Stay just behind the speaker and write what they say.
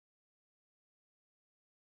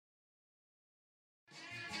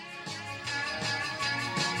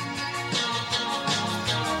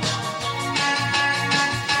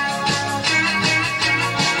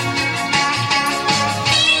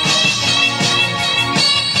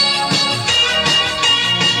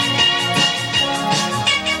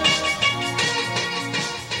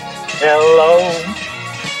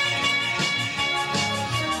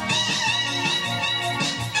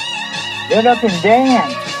Get up and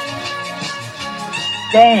dance.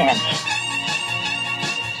 Dance.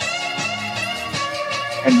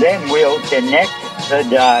 And then we'll connect the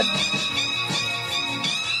dots.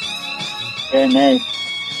 Connect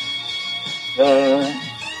the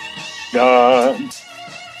dots.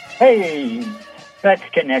 Hey, let's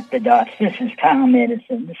connect the dots. This is Tom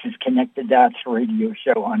Edison. This is Connect the Dots radio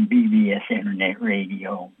show on BBS Internet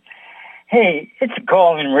Radio. Hey, it's a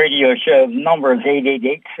call-in radio show. The number is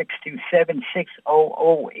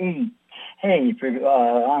 888-627-6008. Hey, if you're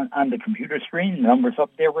on the computer screen, the number's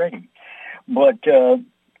up there ready. But,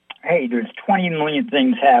 hey, there's 20 million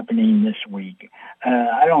things happening this week.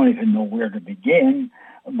 I don't even know where to begin,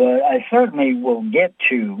 but I certainly will get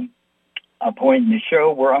to a point in the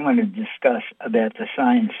show where I'm going to discuss about the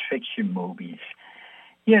science fiction movies.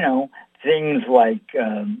 You know, things like,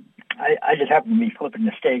 I just happened to be flipping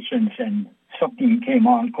the stations and something came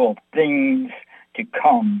on called Things to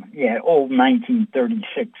Come. Yeah, old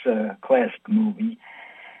 1936 classic movie.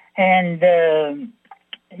 And,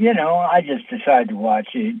 you know, I just decided to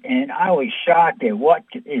watch it, and I was shocked at what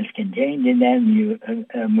is contained in that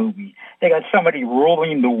movie. They got somebody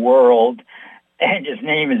ruling the world, and his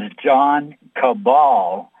name is John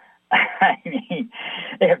Cabal. I mean,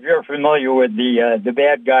 if you're familiar with the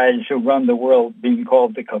bad guys who run the world being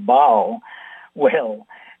called the Cabal, well,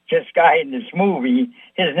 this guy in this movie,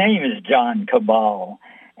 his name is John Cabal,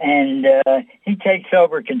 and he takes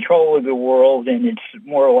over control of the world, and it's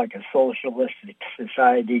more like a socialistic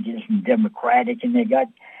society. It isn't democratic, and they got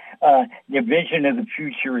the vision of the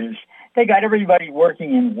future is they got everybody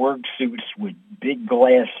working in work suits with big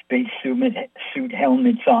glass spacesuit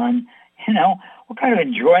helmets on. You know, what kind of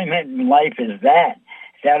enjoyment in life is that?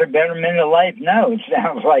 Is that a betterment of life? No, it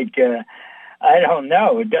sounds like, I don't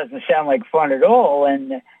know. It doesn't sound like fun at all.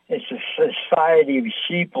 And it's a society of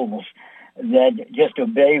sheeples that just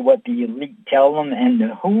obey what the elite tell them. And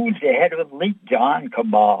who's the head of the elite? John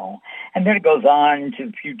Cabal. And then it goes on into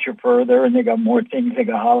the future further, and they got more things. They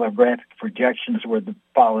got holographic projections where the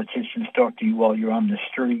politicians talk to you while you're on the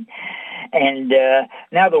street. And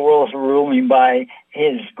now the world's ruling by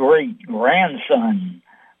his great-grandson.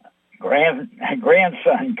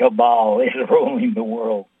 Grandson Cabal is ruling the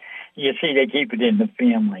world. You see, they keep it in the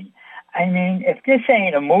family. I mean, if this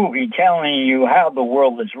ain't a movie telling you how the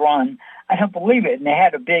world is run, I don't believe it. And they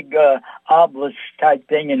had a big obelisk-type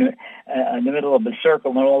thing in the middle of the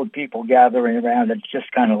circle, and all the people gathering around. It's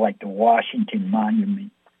just kind of like the Washington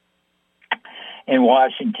Monument in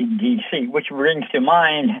Washington, D.C., which brings to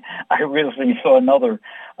mind, I recently saw another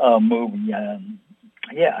movie.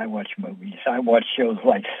 Yeah, I watch movies. I watch shows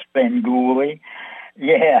like Spenguli.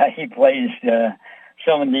 Yeah, he plays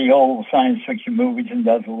some of the old science fiction movies and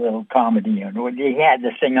does a little comedy. He had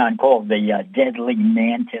this thing on called the Deadly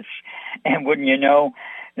Mantis. And wouldn't you know,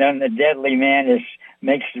 then the Deadly Mantis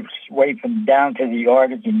makes its way from down to the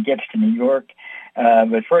Arctic and gets to New York.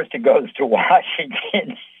 But first it goes to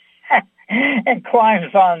Washington and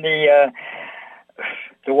climbs on the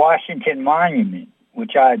Washington Monument,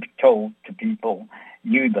 which I've told to people,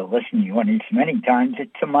 you, the listening audience, many times,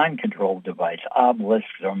 it's a mind control device.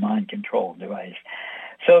 Obelisks are mind control device.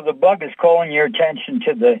 So the bug is calling your attention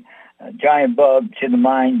to the giant bug, to the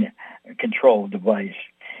mind control device.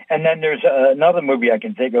 And then there's another movie I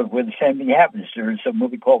can think of where the same thing happens. There's a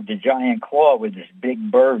movie called The Giant Claw where this big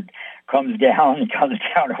bird comes down to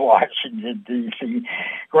Washington, D.C.,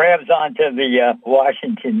 grabs onto the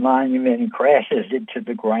Washington Monument and crashes it to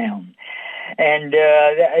the ground. And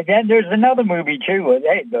then there's another movie, too.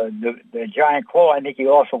 The Giant Claw, I think he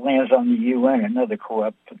also lands on the UN, another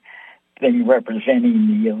corrupt thing representing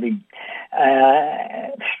the elite.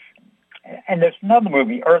 And there's another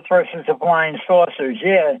movie, Earth versus the Flying Saucers.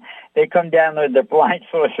 Yeah, they come down with the flying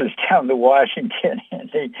saucers down to Washington, and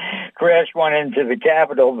they crash one into the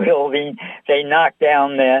Capitol building. They knock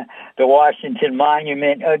down the Washington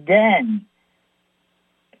Monument again.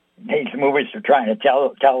 These movies are trying to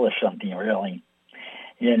tell us something, really.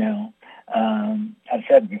 You know, I've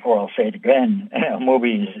said it before, I'll say it again. A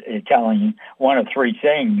movie is telling you one of three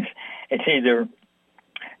things. It's either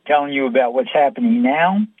telling you about what's happening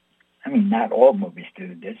now. I mean, not all movies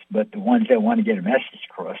do this, but the ones that want to get a message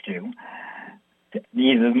across to.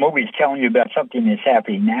 Either the movie's telling you about something that's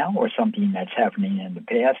happening now or something that's happening in the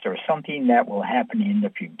past or something that will happen in the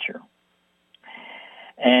future.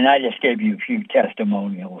 And I just gave you a few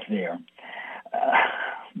testimonials there.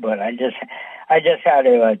 But I just had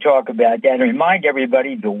to talk about that and remind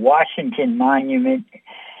everybody the Washington Monument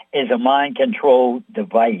is a mind-controlled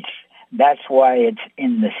device. That's why it's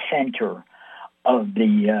in the center of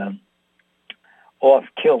the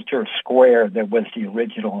off-kilter square that was the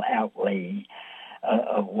original outlay.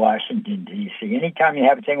 of Washington, D.C. Anytime you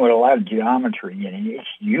have a thing with a lot of geometry in it, it's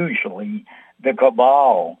usually the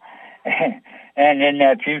cabal. And in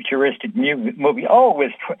that futuristic movie, it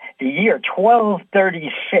was the year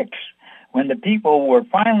 1236, when the people were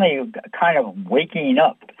finally kind of waking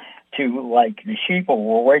up to, like, the sheeple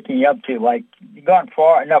were waking up to, like, gone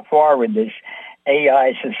enough far with this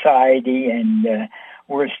AI society, and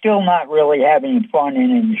we're still not really having fun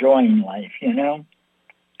and enjoying life, you know?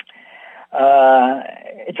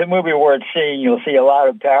 It's a movie worth seeing. You'll see a lot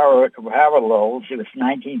of parallels. It was a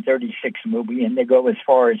 1936 movie, and they go as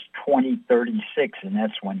far as 2036, and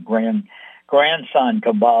that's when grandson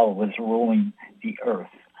Cabal was ruling the earth.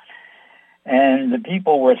 And the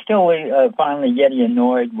people were still finally getting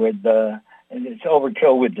annoyed with it's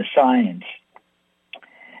overkill with the science.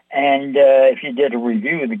 And if you did a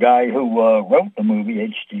review, the guy who wrote the movie,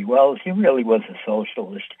 H.G. Wells, he really was a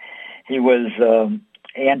socialist. He was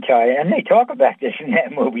and they talk about this in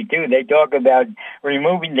that movie too. They talk about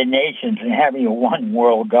removing the nations and having a one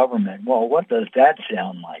world government. Well, what does that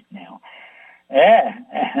sound like now? Yeah.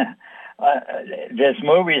 This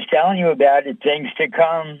movie is telling you about it, things to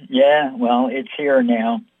come. Yeah, well, it's here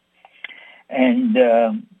now. And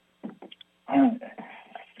I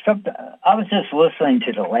was just listening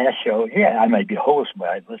to the last show. Yeah, I might be a host, but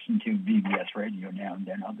I listen to BBS Radio now and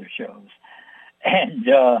then other shows. And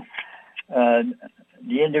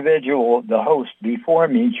the individual, the host before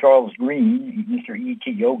me, Charles Green, Mr. E.T.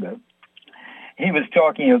 Yoga, he was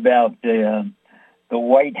talking about the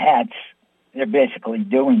white hats. They're basically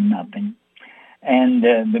doing nothing. And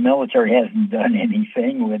the military hasn't done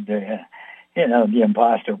anything with the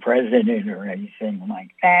imposter president or anything like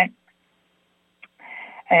that.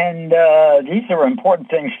 And these are important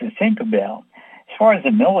things to think about. As far as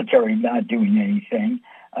the military not doing anything,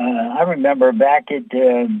 I remember back at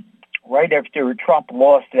right after Trump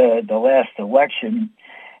lost the last election,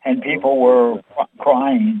 and people were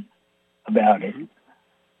crying about it.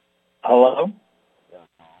 Hello?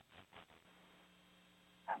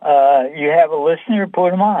 You have a listener?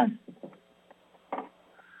 Put him on.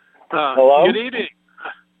 Hello? Good evening.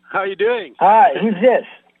 How are you doing? Hi, who's this?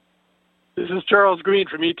 This is Charles Green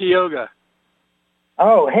from ET Yoga.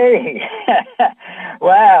 Oh, hey.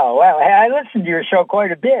 Wow. Hey, I listened to your show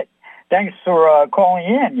quite a bit. Thanks for calling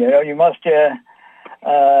in. You know, you must, you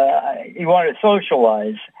want to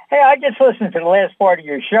socialize. Hey, I just listened to the last part of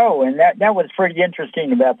your show, and that was pretty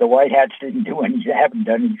interesting about the white hats haven't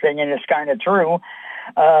done anything, and it's kind of true.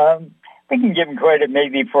 We can give them credit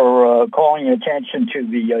maybe for calling attention to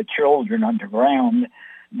the children underground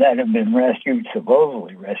that have been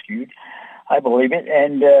supposedly rescued. I believe it,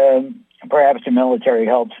 and perhaps the military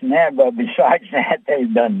helps in that, but besides that,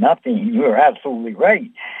 they've done nothing. You are absolutely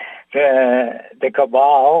right. The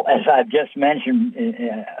cabal, as I've just mentioned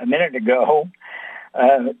a minute ago,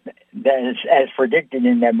 that is, as predicted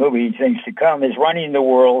in that movie, Things to Come, is running the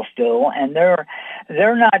world still, and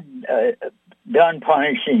they're not done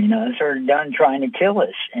punishing us or done trying to kill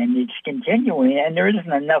us, and it's continuing, and there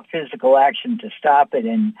isn't enough physical action to stop it,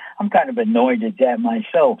 and I'm kind of annoyed at that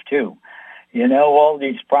myself, too. You know, all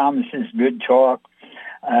these promises, good talk.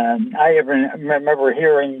 I even remember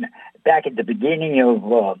hearing back at the beginning of,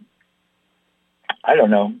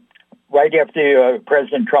 right after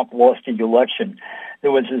President Trump lost the election,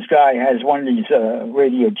 there was this guy who has one of these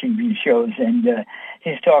radio TV shows, and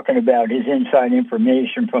he's talking about his inside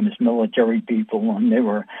information from his military people, and they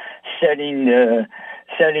were setting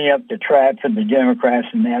up the trap for the Democrats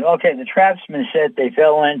and that. Okay, the trapsman said they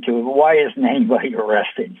fell into it. Why isn't anybody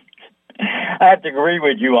arrested? I have to agree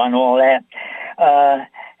with you on all that.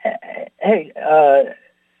 Hey,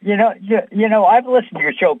 I've listened to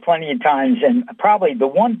your show plenty of times, and probably the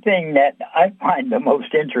one thing that I find the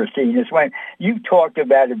most interesting is when you've talked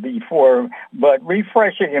about it before, but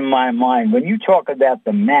refresh it in my mind. When you talk about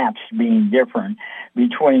the maps being different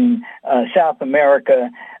between South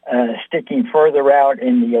America sticking further out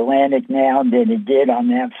in the Atlantic now than it did on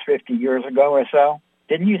maps 50 years ago or so,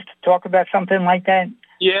 didn't you talk about something like that?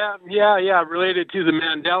 Yeah, related to the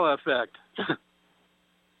Mandela effect.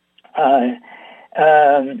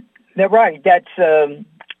 They're right. That's and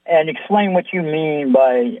explain what you mean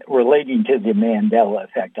by relating to the Mandela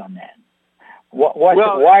effect on that. Why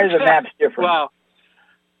are the maps different? Well,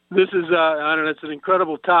 this is it's an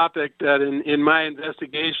incredible topic that in my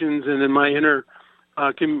investigations and in my inner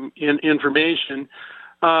information,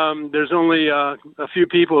 there's only a few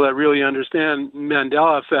people that really understand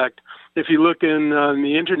Mandela effect. If you look on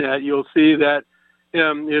the internet, you'll see that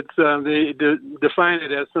they define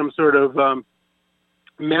it as some sort of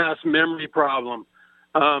mass memory problem.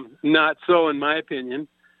 Not so, in my opinion.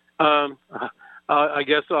 I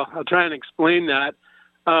guess I'll try and explain that.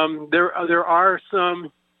 There are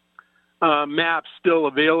some maps still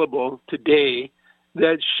available today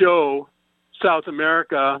that show South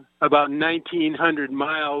America about 1,900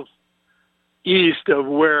 miles east of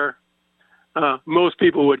where most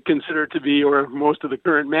people would consider to be, or most of the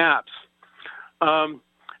current maps.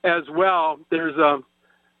 As well, there's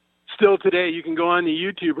still today, you can go on the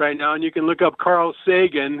YouTube right now and you can look up Carl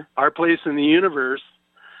Sagan, Our Place in the Universe,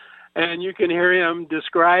 and you can hear him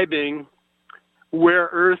describing where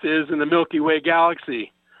Earth is in the Milky Way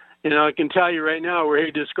galaxy. I can tell you right now where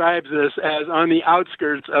he describes this as on the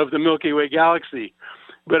outskirts of the Milky Way galaxy.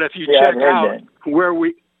 But if you check out where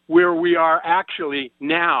we are actually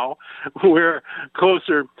now, we're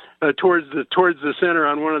closer towards the center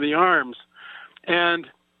on one of the arms. And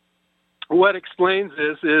what explains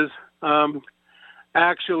this is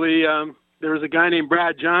actually there was a guy named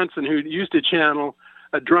Brad Johnson who used to channel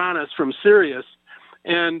Adronis from Sirius,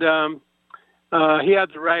 and he had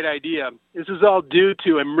the right idea. This is all due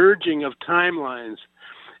to a merging of timelines.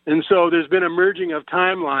 And so there's been a merging of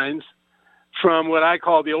timelines from what I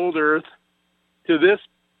call the old Earth to this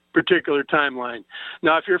particular timeline.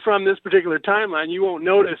 Now, if you're from this particular timeline, you won't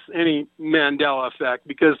notice any Mandela effect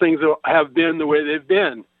because things have been the way they've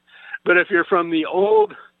been. But if you're from the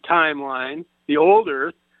old timeline, the old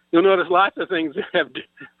Earth, you'll notice lots of things that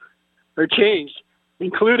are changed,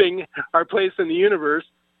 including our place in the universe,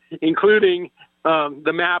 including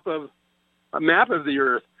the map of the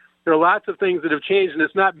Earth. There are lots of things that have changed, and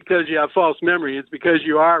it's not because you have false memory. It's because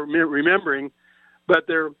you are remembering, but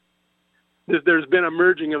there's been a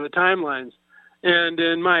merging of the timelines. And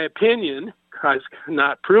in my opinion, it's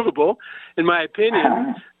not provable, in my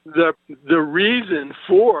opinion, the reason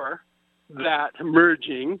for that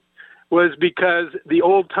merging was because the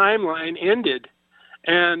old timeline ended,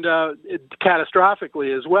 and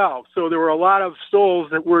catastrophically as well. So there were a lot of souls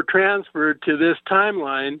that were transferred to this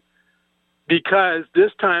timeline because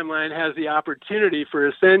this timeline has the opportunity for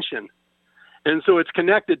ascension. And so it's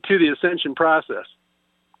connected to the ascension process.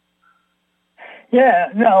 Yeah,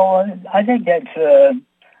 no, I think that's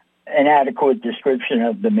an adequate description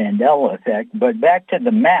of the Mandela effect. But back to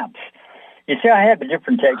the maps. You see, I have a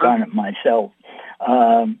different take on it myself.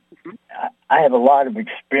 I have a lot of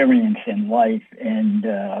experience in life, and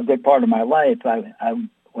a good part of my life I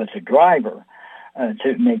was a driver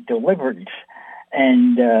to make deliveries.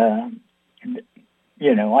 And,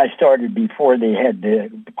 I started before they had the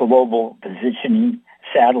global positioning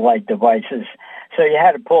satellite devices. So you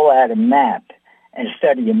had to pull out a map and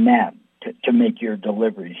study a map to make your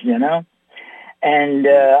deliveries, And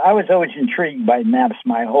I was always intrigued by maps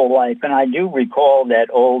my whole life, and I do recall that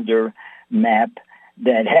older map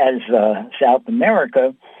that has South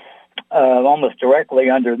America almost directly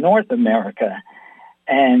under North America.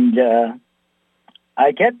 And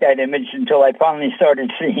I kept that image until I finally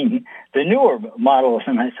started seeing the newer models,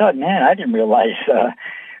 and I thought, man, I didn't realize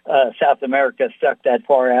South America stuck that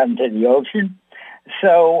far out into the ocean.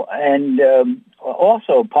 So, and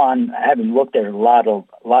also upon having looked at a lot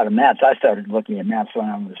of maps, I started looking at maps when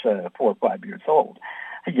I was 4 or 5 years old.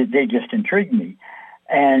 They just intrigued me.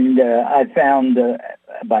 And I found,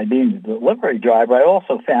 by being a delivery driver, I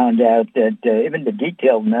also found out that even the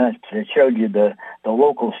detailed maps that showed you the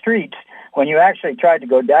local streets, when you actually tried to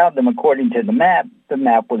go down them according to the map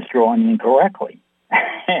was drawn incorrectly.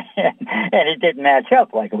 And it didn't match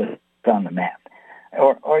up like it was on the map.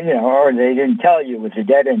 Or they didn't tell you it was a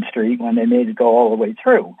dead-end street when they made it go all the way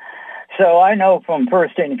through. So I know from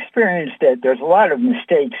first-hand experience that there's a lot of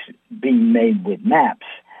mistakes being made with maps.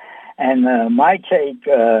 And my take,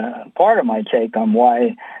 part of my take on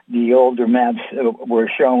why the older maps were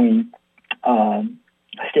showing,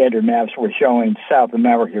 standard maps were showing South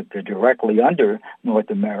America directly under North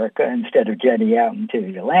America instead of jetting out into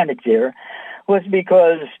the Atlantic there, was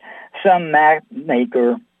because some map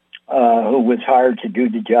maker who was hired to do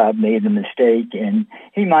the job made a mistake, and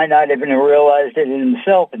he might not even have realized it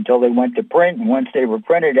himself until they went to print. And once they were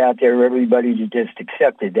printed out there, everybody just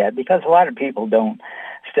accepted that, because a lot of people don't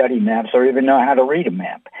study maps or even know how to read a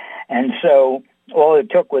map. And so all it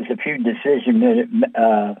took was a few decision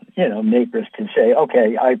makers to say,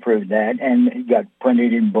 okay, I proved that, and it got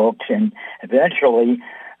printed in books, and eventually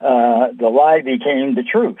the lie became the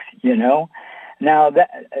truth, Now,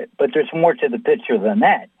 but there's more to the picture than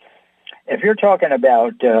that. If you're talking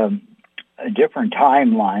about different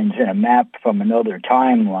timelines in a map from another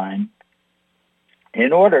timeline,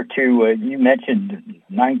 in order to, you mentioned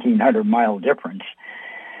 1,900-mile difference,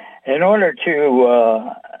 in order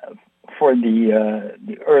to, for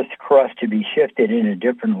the Earth's crust to be shifted in a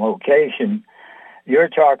different location, you're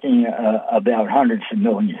talking about hundreds of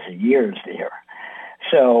millions of years there.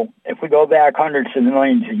 So if we go back hundreds of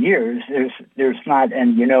millions of years, there's not,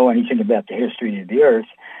 and you know anything about the history of the Earth,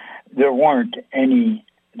 there wasn't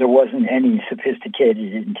any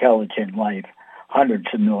sophisticated, intelligent life hundreds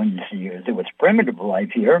of millions of years. There was primitive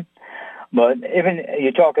life here, but even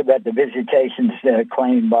you talk about the visitations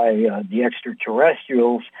claimed by the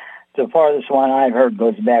extraterrestrials, the farthest one I've heard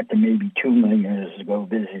goes back to maybe 2 million years ago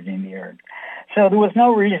visiting the Earth. So there was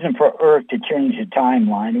no reason for Earth to change the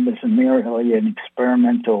timeline. It was merely an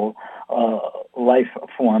experimental life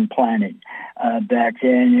form planet back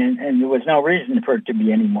then, and there was no reason for it to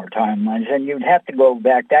be any more timelines. And you'd have to go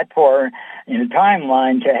back that far in a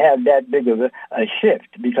timeline to have that big of a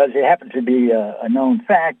shift, because it happens to be a known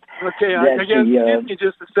fact that give me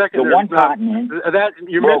just a second. The one continent that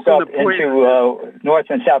you're broke missing up the point. into North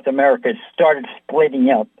and South America, started splitting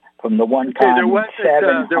up from the one continent.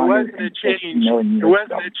 There wasn't a change. There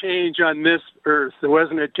wasn't a change on this Earth. There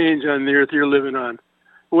wasn't a change on the Earth you're living on.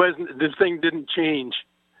 This thing didn't change.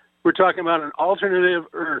 We're talking about an alternative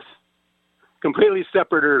Earth, completely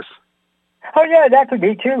separate Earth. Oh yeah, that could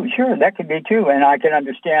be too. Sure, that could be too, and I can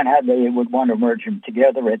understand how they would want to merge them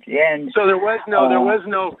together at the end. So there was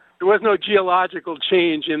no geological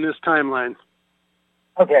change in this timeline.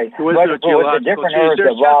 Okay, there was no geological a different change. Earth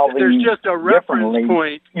evolving there's just a reference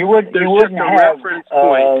point. You wouldn't have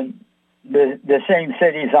the same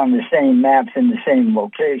cities on the same maps in the same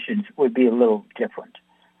locations would be a little different.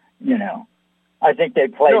 You know, I think they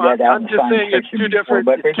played that out in science fiction before,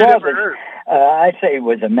 but regardless, I'd say it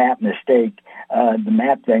was a map mistake, the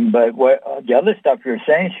map thing. But the other stuff you're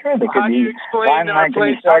saying, sure, there could be timelines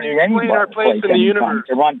can be started any place in the universe.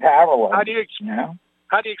 They run parallel. How do you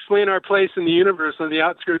explain our place in the universe on the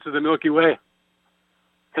outskirts of the Milky Way?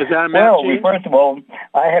 Is that a map change? First of all,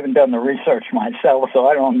 I haven't done the research myself, so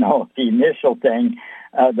I don't know if the initial thing,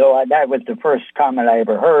 though that was the first comment I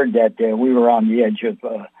ever heard, that we were on the edge of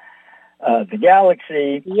the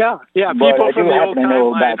galaxy. Yeah. But people I do happen to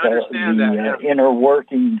know about the inner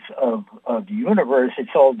workings of the universe.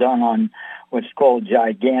 It's all done on what's called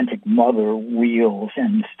gigantic mother wheels,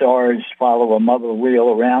 and stars follow a mother wheel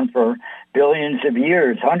around for billions of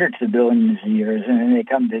years, hundreds of billions of years, and then they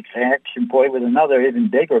come to action point with another even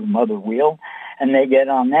bigger mother wheel, and they get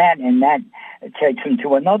on that, and that takes them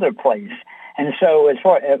to another place. And so as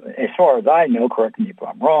far as I know, correct me if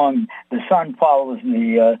I'm wrong, the sun follows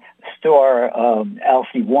the star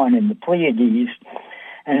Alcy-1 in the Pleiades.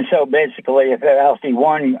 And so basically, if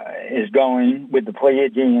Alcy-1 is going with the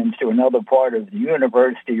Pleiadians to another part of the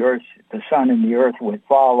universe, the Earth, the sun and the Earth would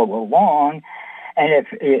follow along. And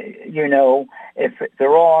if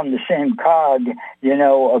they're all on the same cog,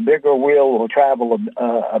 a bigger wheel will travel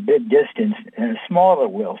a big distance and a smaller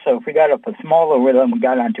wheel. So if we got up a smaller wheel and we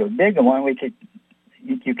got onto a bigger one,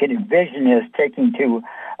 you could envision this taking to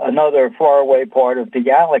another faraway part of the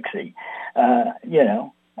galaxy,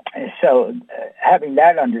 So having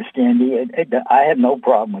that understanding, I have no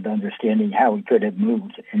problem with understanding how we could have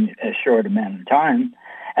moved in a short amount of time.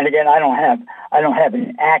 And again, I don't have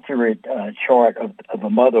an accurate chart of the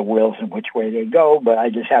mother wheels and which way they go, but I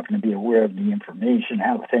just happen to be aware of the information,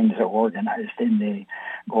 how things are organized in the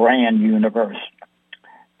grand universe.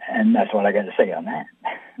 And that's what I got to say on that.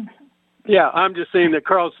 Yeah, I'm just saying that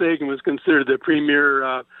Carl Sagan was considered the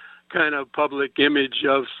premier kind of public image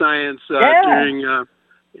of science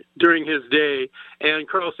during his day. And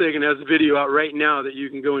Carl Sagan has a video out right now that you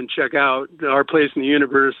can go and check out, Our Place in the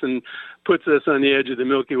Universe, and puts us on the edge of the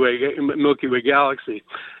Milky Way galaxy.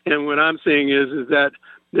 And what I'm saying is that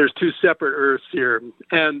there's two separate Earths here,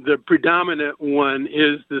 and the predominant one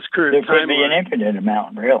is this current timeline. There could be an infinite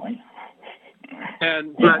amount, really.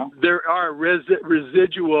 But there are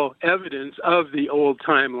residual evidence of the old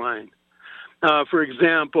timeline. For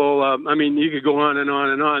example, you could go on and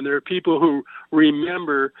on and on. There are people who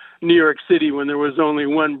remember New York City when there was only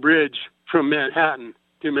one bridge from Manhattan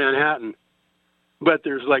to Manhattan, but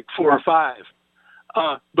there's like 4 or 5.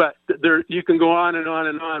 But you can go on and on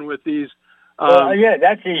and on with these.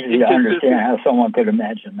 That's easy to understand how someone could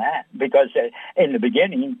imagine that, because in the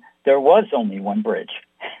beginning there was only one bridge.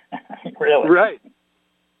 Really? Right.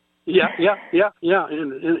 Yeah.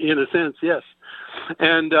 In a sense, yes.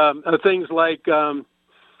 And things like there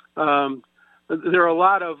are a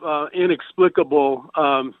lot of inexplicable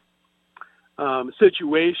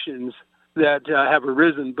situations that have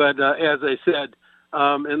arisen. But as I said,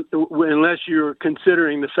 unless you're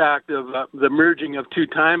considering the fact of the merging of two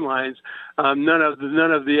timelines, none of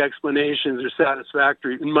the explanations are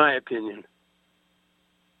satisfactory, in my opinion.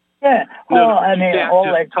 Yeah, well, all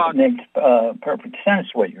that makes perfect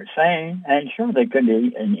sense what you're saying, and sure, there could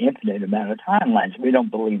be an infinite amount of timelines. We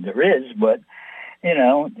don't believe there is, but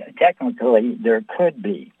technically there could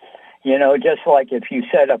be. Just like if you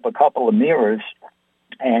set up a couple of mirrors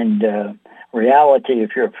and reality,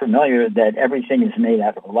 if you're familiar, that everything is made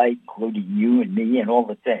out of light, including you and me and all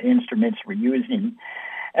the instruments we're using,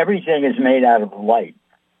 everything is made out of light.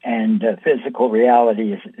 And physical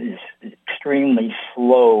reality is extremely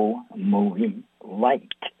slow-moving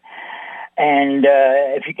light. And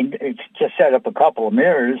if you can just set up a couple of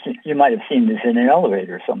mirrors, you might have seen this in an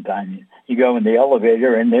elevator sometime. You go in the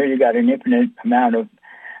elevator, and there you got an infinite amount of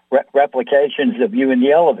replications of you in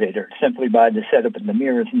the elevator simply by the setup of the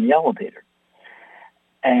mirrors in the elevator.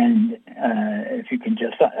 And if you can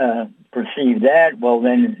just perceive that, well,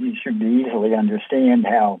 then you should easily understand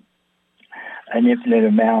how an infinite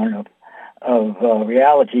amount of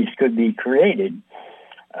realities could be created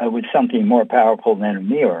with something more powerful than a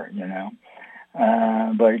mirror,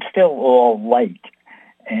 But it's still all light.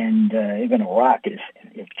 And even a rock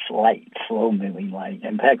it's light, slow-moving light.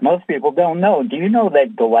 In fact, most people don't know. Do you know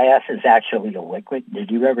that glass is actually a liquid?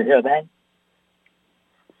 Did you ever hear that?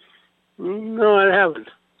 No, I haven't.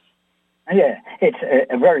 Yeah, it's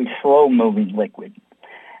a very slow-moving liquid.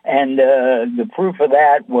 And the proof of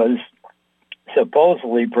that was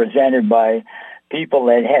supposedly presented by people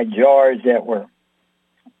that had jars that were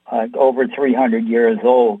over 300 years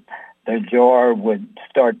old. The jar would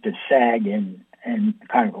start to sag and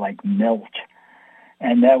kind of like melt.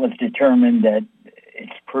 And that was determined that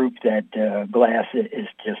it's proof that glass is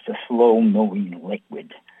just a slow-moving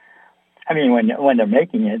liquid. I mean, when they're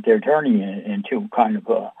making it, they're turning it into kind of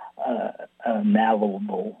a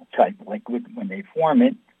malleable type liquid when they form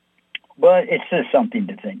it. But it's just something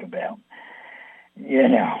to think about.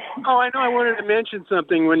 Oh, I know. I wanted to mention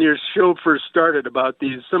something when your show first started about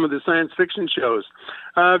some of the science fiction shows.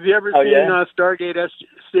 Have you ever seen Stargate? Have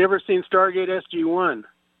you ever seen Stargate SG-1?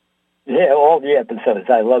 Yeah, all the episodes.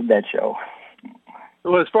 I love that show.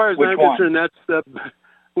 Well, as far as I'm concerned, that's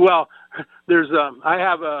there's I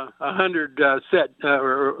have a 100 set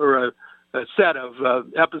or a set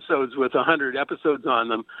of episodes with 100 episodes on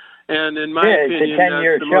them. And in my opinion, it's a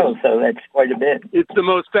 10-year show, so that's quite a bit. It's the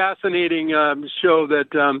most fascinating show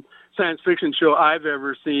science fiction show I've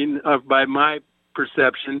ever seen, by my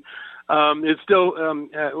perception. It's still,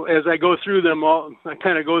 as I go through them all, I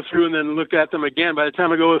kind of go through and then look at them again. By the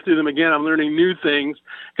time I go through them again, I'm learning new things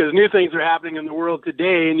because new things are happening in the world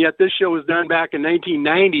today. And yet this show was done back in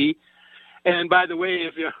 1990. And by the way,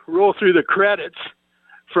 if you roll through the credits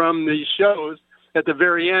from these shows, at the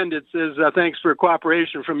very end, it says, thanks for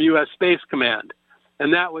cooperation from U.S. Space Command.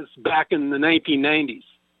 And that was back in the 1990s.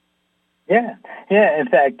 Yeah. In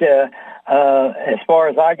fact, as far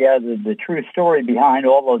as I gathered, the true story behind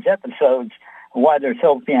all those episodes, why they're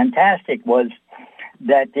so fantastic, was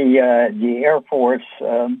that the Air Force,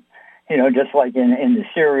 just like in the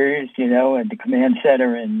series, at the command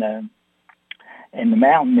center in the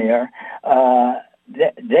mountain there,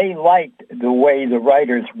 they liked the way the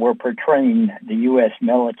writers were portraying the U.S.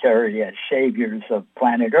 military as saviors of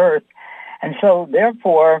planet Earth. And so,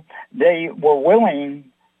 therefore, they were willing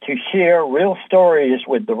to share real stories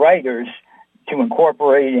with the writers to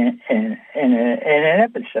incorporate in an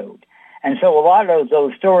episode. And so a lot of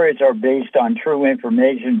those stories are based on true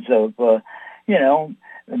information of,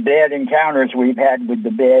 bad encounters we've had with the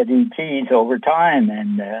bad ETs over time.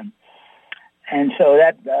 And so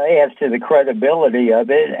that adds to the credibility of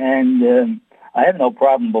it, and I have no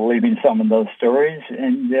problem believing some of those stories,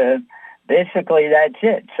 and basically that's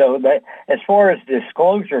it. So that, as far as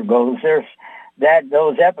disclosure goes,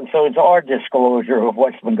 those episodes are disclosure of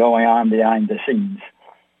what's been going on behind the scenes.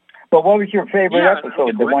 But what was your favorite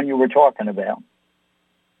episode, the one you were talking about?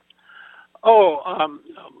 Oh,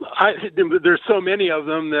 there's so many of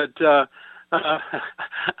them that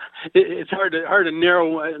it's hard to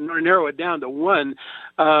narrow it down to one.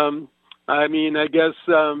 I mean, I guess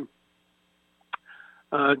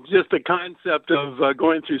just the concept of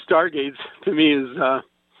going through stargates to me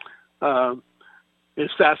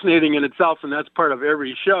is fascinating in itself, and that's part of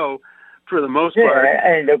every show for the most part.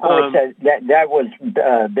 Yeah, and of course that was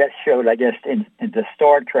best showed, I guess, in the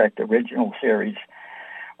Star Trek original series,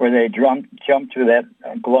 where they jumped through that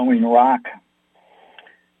glowing rock.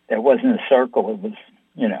 That wasn't a circle. It was,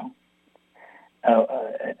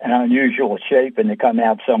 an unusual shape, and they come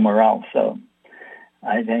out somewhere else. So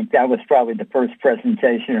I think that was probably the first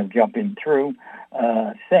presentation of jumping through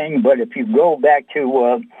thing. But if you go back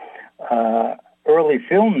to early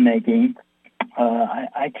filmmaking,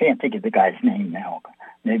 I can't think of the guy's name now.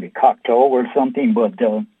 Maybe Cocteau or something, but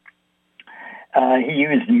he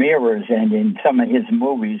used mirrors, and in some of his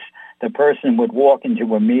movies, the person would walk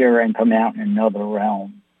into a mirror and come out in another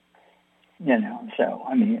realm. So,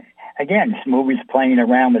 I mean, again, this movie's playing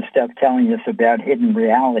around with stuff telling us about hidden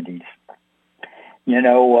realities. You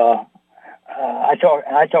know, I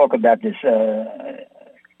talk about this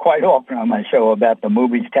quite often on my show about the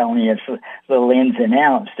movies telling us little ins and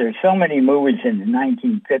outs. There's so many movies in the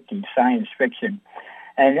 1950s, science fiction,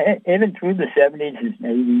 and even through the 70s and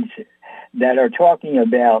 80s that are talking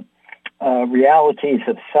about realities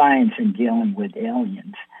of science and dealing with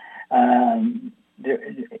aliens. In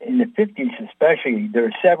the 50s especially, there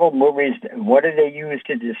are several movies. What do they use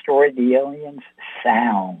to destroy the aliens?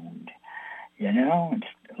 Sound. You know, it's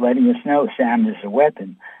letting us know sound is a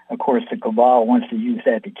weapon. Of course, the cabal wants to use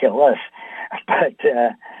that to kill us. But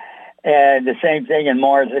the same thing in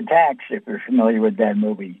Mars Attacks, if you're familiar with that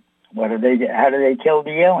movie. How do they kill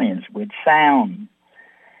the aliens? With sound.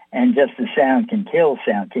 And just as sound can kill,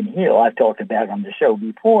 sound can heal. I've talked about on the show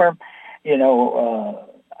before. You know,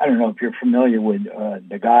 I don't know if you're familiar with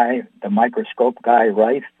the microscope guy,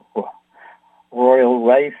 Rife, Royal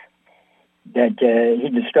Rife, that he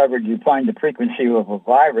discovered you find the frequency of a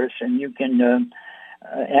virus and you can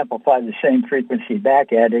amplify the same frequency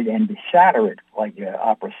back at it and shatter it like an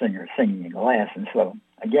opera singer singing in glass. And so,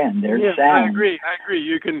 again, there's sound. I agree.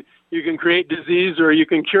 You can create disease or you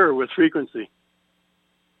can cure with frequency.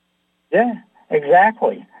 Yeah,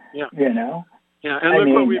 exactly. Yeah. You know? Yeah,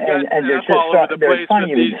 and what we've got and there's all over the place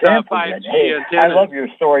with these 5G antennas. I love your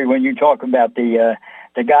story when you talk about the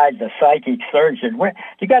guy, the psychic surgeon.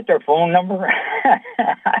 You got their phone number?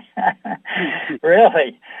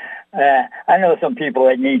 Really? I know some people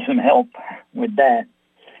that need some help with that,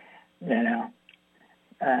 you know.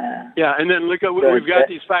 Yeah, and then look at we've got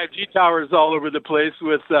these 5G towers all over the place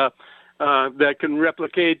with that can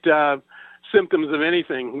replicate symptoms of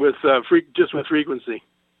anything with just with frequency.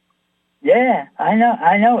 Yeah, I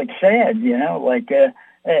know. It's sad, you know. Like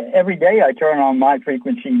every day, I turn on my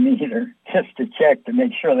frequency meter just to check to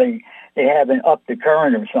make sure they haven't upped the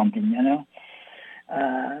current or something, you know.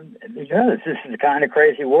 Because this is the kind of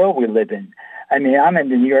crazy world we live in. I mean, I'm in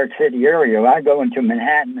the New York City area. I go into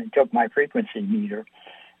Manhattan and took my frequency meter.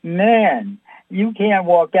 Man, you can't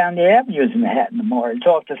walk down the avenues in Manhattan anymore. It's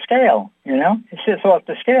off the scale, you know. It's just off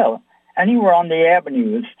the scale. Anywhere on the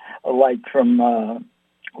avenues, like from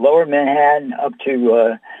Lower Manhattan up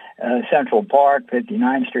to Central Park,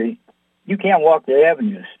 59th Street, you can't walk the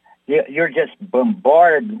avenues. You're just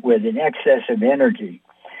bombarded with an excess of energy.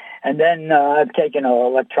 And then I've taken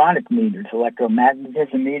electronic meters,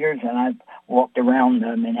 electromagnetism meters, and I've walked around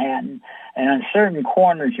Manhattan. And on certain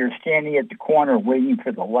corners, you're standing at the corner waiting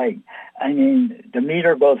for the light. I mean, the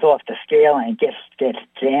meter goes off the scale and it gets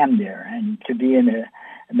jammed there. And to be in a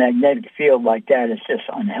magnetic field like that is just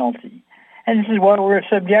unhealthy. And this is what we're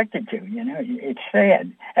subjected to, you know. It's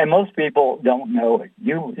sad. And most people don't know it.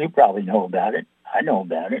 You probably know about it. I know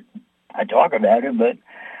about it. I talk about it, but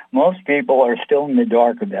most people are still in the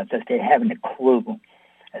dark about this. They haven't a clue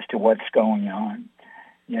as to what's going on,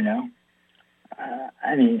 you know.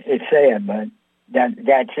 I mean, it's sad, but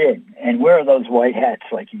that's it. And where are those white hats,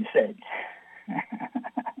 like you said?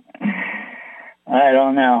 I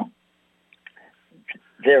don't know.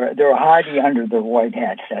 They're hiding under their white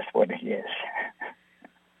hats. That's what it is.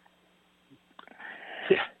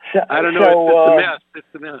 Yeah. I don't know. It's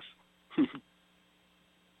a mess.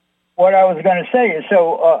 What I was going to say is,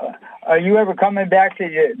 are you ever coming back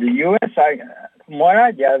to the U.S.? From what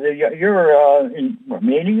I gather, you're in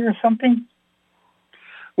Romania or something?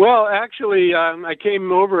 Well, actually, I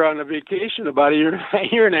came over on a vacation about a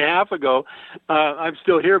year and a half ago. I'm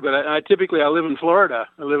still here, but I typically live in Florida.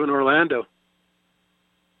 I live in Orlando.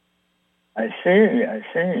 I see.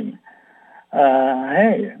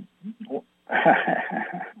 Hey,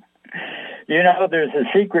 you know, there's a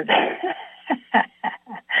secret.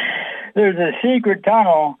 There's a secret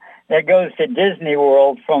tunnel that goes to Disney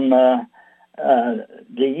World from the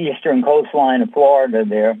eastern coastline of Florida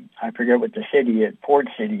there. I forget what the port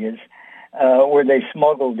city is, where they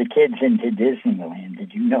smuggled the kids into Disneyland.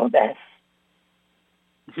 Did you know that?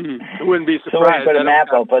 I wouldn't be surprised. Somebody put a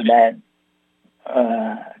map up of that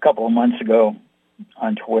a couple of months ago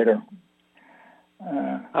on Twitter.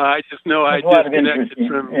 I just know I disconnected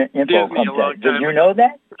from Disney a long time ago. Did you know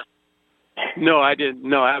that? No, I didn't.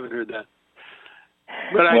 No, I haven't heard that.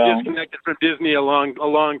 But I disconnected from Disney a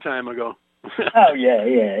long time ago. Oh yeah,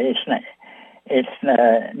 it's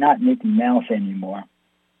not Mickey Mouse anymore.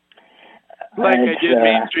 Like I did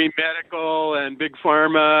mainstream medical and big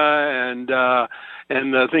pharma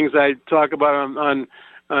and the things I talk about on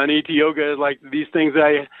ET Yoga, like these things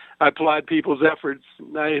I applaud people's efforts.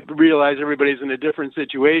 I realize everybody's in a different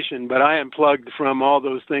situation, but I unplugged from all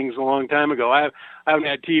those things a long time ago. I haven't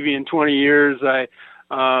had TV in 20 years.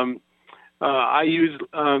 I use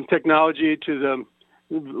technology to the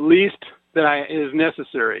least that is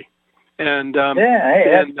necessary. And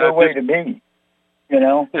that's the way to be. And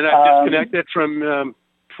I've disconnected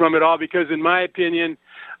from it all because, in my opinion,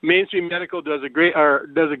 mainstream medical does a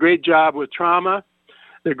great job with trauma.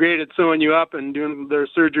 They're great at sewing you up and doing their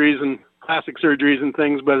surgeries and plastic surgeries and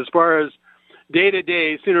things. But as far as day to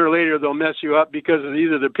day, sooner or later they'll mess you up because of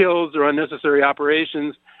either the pills or unnecessary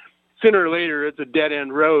operations. Sooner or later, it's a dead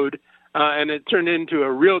end road, and it turned into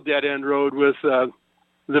a real dead end road with the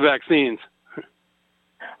vaccines.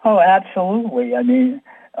 Oh, absolutely.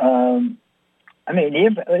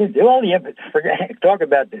 Talk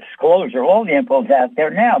about disclosure. All the info's out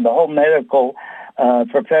there now. The whole medical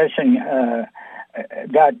profession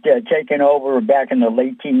got taken over back in the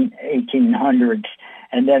late 1800s,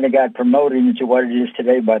 and then it got promoted into what it is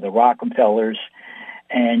today by the Rockefellers.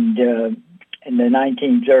 And in the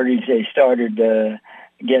 1930s, they started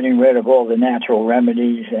getting rid of all the natural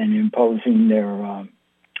remedies and imposing their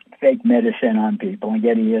fake medicine on people and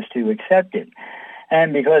getting us to accept it.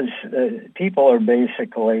 And because people are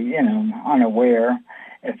basically, unaware,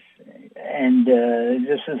 this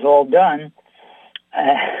is all done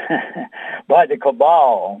by the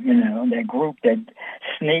cabal, that group that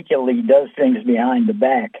sneakily does things behind the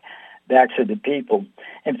backs of the people.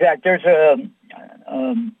 In fact, there's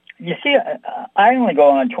I only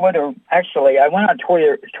go on Twitter. Actually, I went on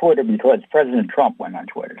Twitter because President Trump went on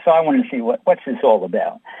Twitter. So I want to see what's this all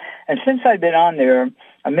about. And since I've been on there,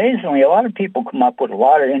 amazingly, a lot of people come up with a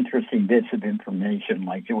lot of interesting bits of information.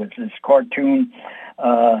 Like there was this cartoon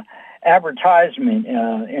advertisement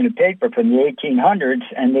in a paper from the 1800s,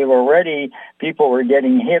 and people were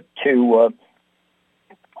getting hip to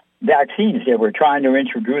vaccines. They were trying to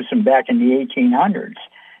introduce them back in the 1800s,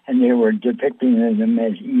 and they were depicting them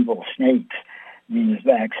as evil snakes, these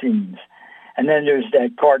vaccines. And then there's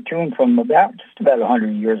that cartoon from just about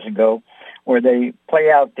 100 years ago where they play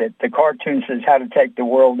out that the cartoon says how to take the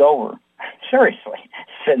world over. Seriously.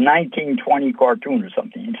 It's a 1920 cartoon or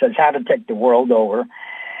something. It says how to take the world over.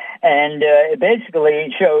 And it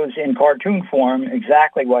basically shows in cartoon form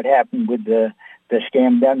exactly what happened with the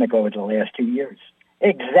scamdemic over the last 2 years.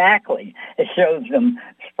 Exactly. It shows them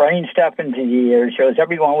spraying stuff into the air. It shows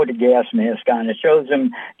everyone with a gas mask on. It shows them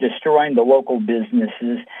destroying the local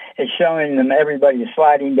businesses. It's showing them everybody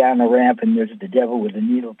sliding down the ramp, and there's the devil with a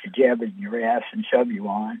needle to jab it in your ass and shove you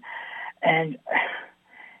on. And,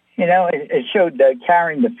 it showed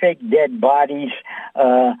carrying the fake dead bodies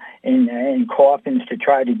in coffins to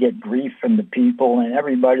try to get grief from the people, and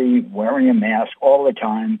everybody wearing a mask all the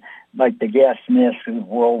time, like the gas mask of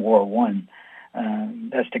World War I.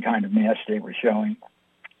 That's the kind of mask they were showing.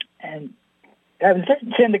 And that was it.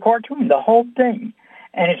 It's in the cartoon, the whole thing.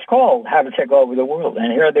 And it's called How to Take Over the World.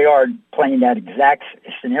 And here they are playing that exact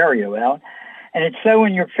scenario out. And it's so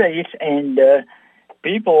in your face, and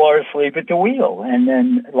people are asleep at the wheel. And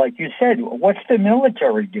then, like you said, what's the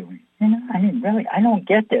military doing? Really, I don't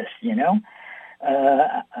get this,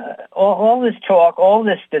 all this talk, all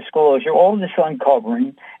this disclosure, all this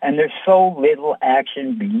uncovering, and there's so little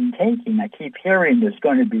action being taken. I keep hearing there's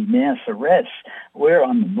going to be mass arrests. We're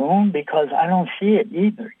on the moon because I don't see it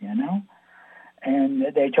either, And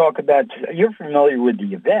they talk about, you're familiar with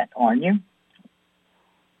the event, aren't you?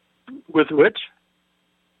 With which?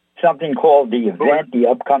 Something called the event, the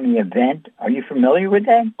upcoming event. Are you familiar with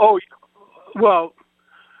that? Oh, well,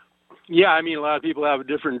 yeah, a lot of people have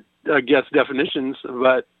different definitions,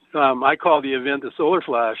 but I call the event the solar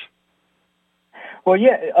flash. Well,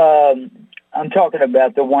 yeah, I'm talking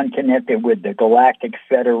about the one connected with the Galactic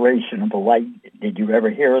Federation of Light. Did you ever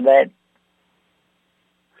hear of that?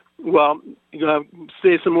 Well,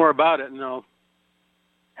 say some more about it, and I'll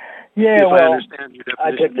I understand your definition.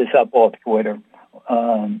 I picked this up off Twitter.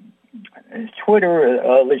 Twitter,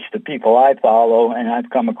 at least the people I follow and I've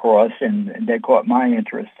come across, and they caught my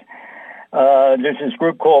interest. There's this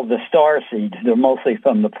group called the Starseeds. They're mostly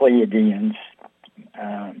from the Pleiadians,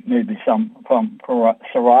 maybe some from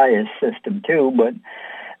Sirius system too, but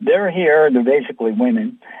they're here. They're basically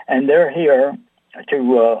women, and they're here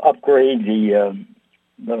to upgrade the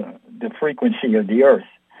frequency of the Earth.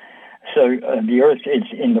 So the Earth is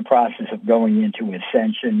in the process of going into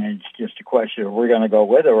ascension, and it's just a question of we're going to go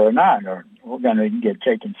with her or not, or we're going to get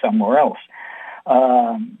taken somewhere else.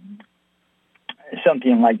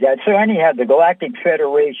 Something like that. So anyhow, the Galactic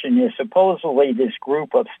Federation is supposedly this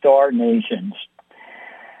group of star nations,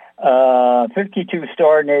 52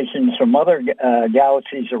 star nations from other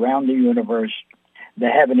galaxies around the universe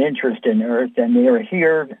that have an interest in Earth, and they are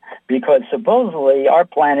here because supposedly our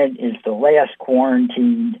planet is the last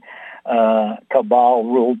quarantined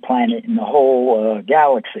cabal-ruled planet in the whole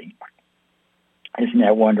galaxy. Isn't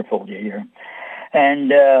that wonderful to hear? And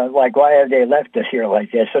like, why have they left us here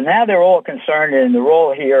like this? So now they're all concerned, and they're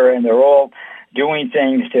all here, and they're all doing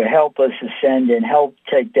things to help us ascend and help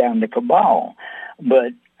take down the cabal.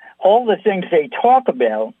 But all the things they talk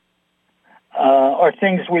about are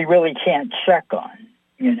things we really can't check on.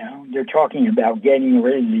 You know, they're talking about getting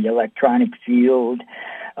rid of the electronic field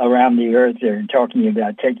around the Earth. They're talking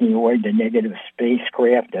about taking away the negative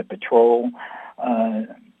spacecraft that patrol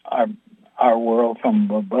our world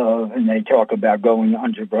from above, and they talk about going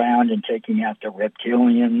underground and taking out the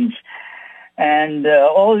reptilians and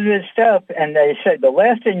all of this stuff. And they said the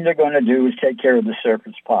last thing they're going to do is take care of the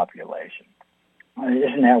surface population.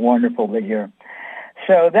 Isn't that wonderful to hear?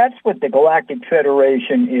 So that's what the Galactic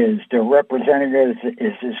Federation is. The representative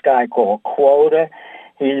is this guy called Quota.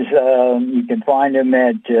 He's you can find him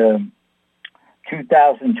at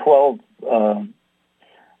 2012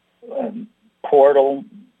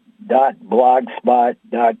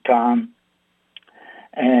 portal.blogspot.com.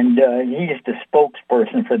 And he's the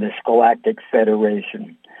spokesperson for this Galactic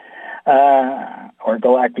Federation, or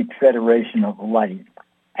Galactic Federation of Light.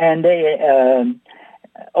 And they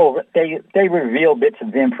reveal bits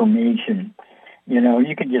of information. You know,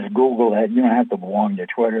 you can just Google it. You don't have to belong to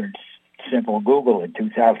Twitter. It's simple. Google it,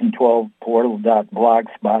 2012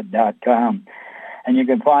 portal.blogspot.com. And you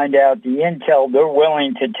can find out the intel they're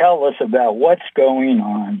willing to tell us about what's going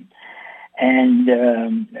on. And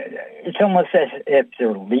it's almost as if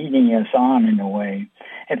they're leading us on in a way.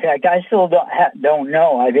 In fact, I still don't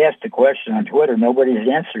know. I've asked the question on Twitter. Nobody's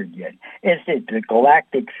answered yet. Is it the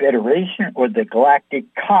Galactic Federation or the Galactic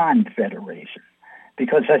Confederation?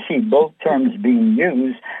 Because I see both terms being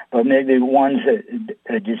used, but maybe one's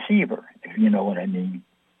a deceiver, if you know what I mean.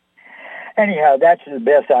 Anyhow, that's the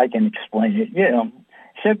best I can explain it. You know,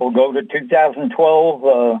 simple. Go to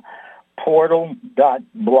 2012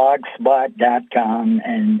 portal.blogspot.com,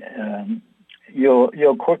 and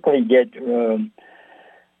you'll quickly get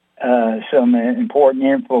some important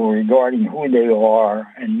info regarding who they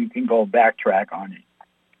are, and you can go backtrack on it.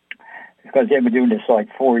 Because they've been doing this like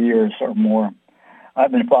 4 years or more.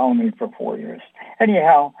 I've been following it for 4 years.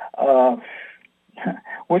 Anyhow,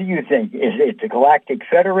 what do you think? Is it the Galactic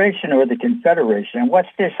Federation or the Confederation? And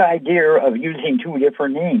what's this idea of using two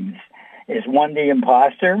different names? Is one the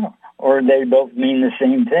imposter, or they both mean the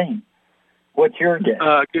same thing? What's your guess?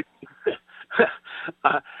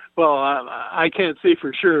 Well, I can't say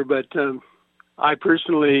for sure, but I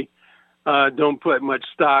personally don't put much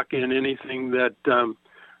stock in anything that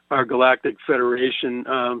our Galactic Federation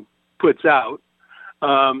puts out.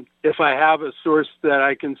 If I have a source that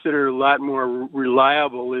I consider a lot more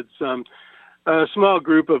reliable, it's a small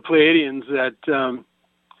group of Pleiadians that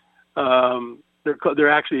they're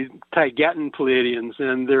actually Taigetan Pleiadians,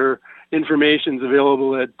 and their information's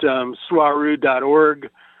available at swaru.org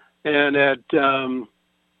and at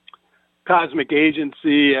Cosmic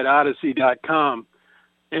Agency at odyssey.com.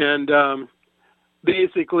 And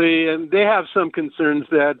basically, and they have some concerns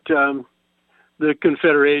that the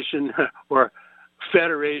Confederation or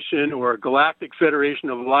Federation or Galactic Federation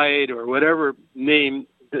of Light or whatever name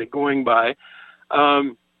they're going by,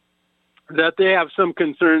 that they have some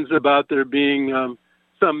concerns about there being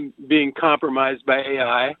some being compromised by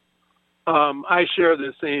AI. I share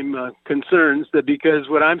the same concerns, that because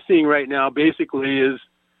what I'm seeing right now basically is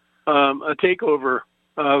a takeover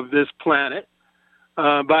of this planet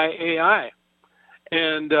by AI.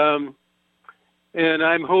 And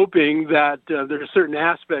I'm hoping that there are certain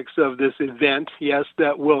aspects of this event, yes,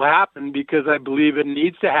 that will happen, because I believe it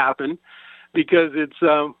needs to happen, because it's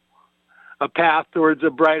a path towards a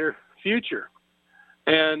brighter future.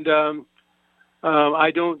 And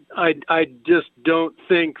I just don't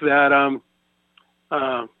think that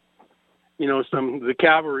the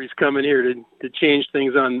cavalry's coming here to change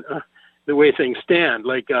things on the way things stand.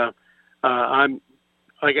 Like I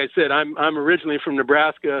said, I'm originally from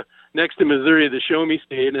Nebraska, next to Missouri, the Show Me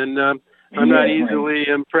State, and I'm not easily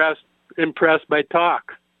impressed by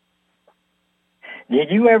talk. Did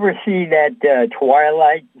you ever see that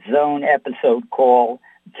Twilight Zone episode called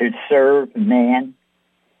 "To Serve Man"?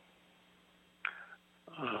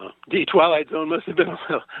 The Twilight Zone must have been,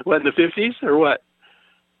 what, in the 50s or what?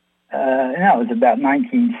 No, it was about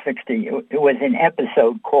 1960. It was an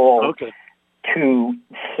episode called "To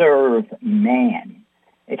Serve Man."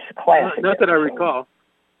 It's a classic. Not that I recall.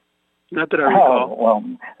 Not that I recall. Oh, well,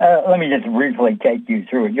 let me just briefly take you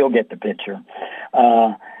through it. You'll get the picture.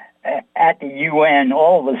 At the UN,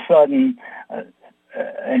 all of a sudden,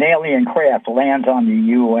 an alien craft lands on the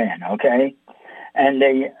UN, okay? And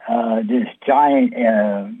they, this giant,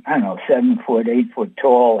 7 foot, 8 foot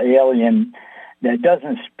tall alien that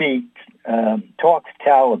doesn't speak talks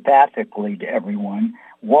telepathically to everyone,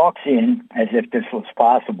 walks in as if this was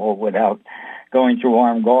possible without going through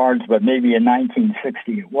armed guards, but maybe in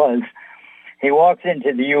 1960 it was. He walks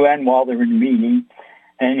into the UN while they're in meeting,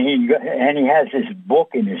 and he has his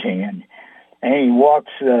book in his hand. And he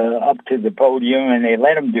walks up to the podium, and they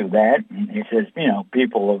let him do that. And he says,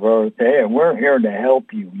 people of Earth, hey, we're here to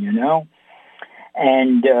help you,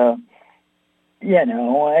 And, he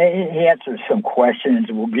answers some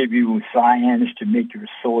questions. We'll give you science to make your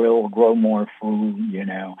soil grow more food,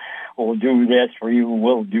 We'll do this for you.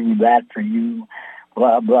 We'll do that for you.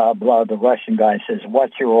 Blah, blah, blah. The Russian guy says,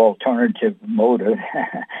 what's your alternative motive?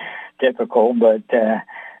 Typical, but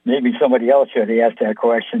maybe somebody else should have asked that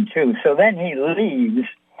question too. So then he leaves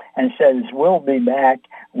and says, we'll be back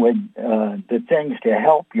with the things to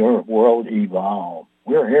help your world evolve.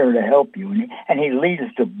 We're here to help you. And he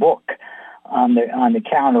leaves the book on the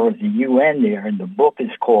counter of the UN there, and the book is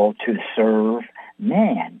called To Serve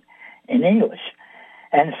Man in English.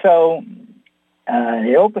 And so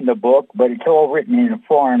they open the book, but it's all written in a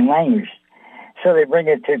foreign language. So they bring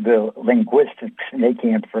it to the linguistics, and they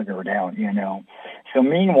can't figure it out, So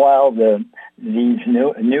meanwhile, these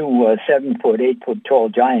new 7-foot, 8-foot tall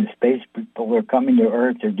giant space people are coming to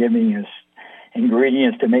Earth. They're giving us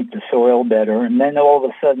ingredients to make the soil better. And then all of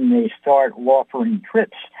a sudden they start offering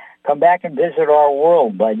trips. Come back and visit our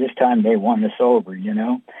world. By this time they won us over,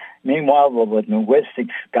 Meanwhile, the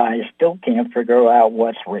linguistics guys still can't figure out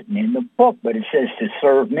what's written in the book, but it says to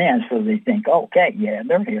serve man, so they think, okay, yeah,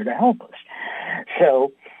 they're here to help us.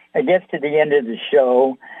 So it gets to the end of the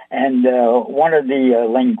show, and one of the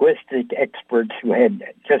linguistic experts who had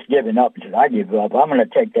just given up said, I give up. I'm going to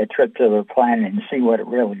take that trip to the planet and see what it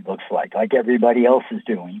really looks like everybody else is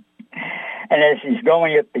doing. And as he's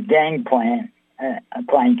going up the gangplank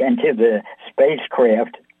into the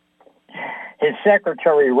spacecraft, his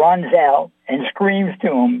secretary runs out and screams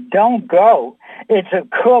to him, don't go. It's a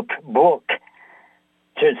cookbook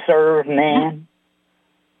to serve man.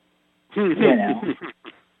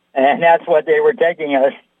 And that's what they were taking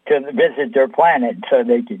us to visit their planet so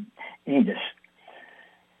they could eat us.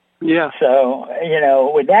 Yeah. So,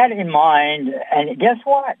 with that in mind, and guess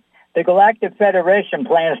what? The Galactic Federation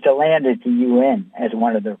plans to land at the UN as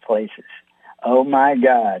one of their places. Oh, my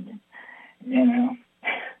God.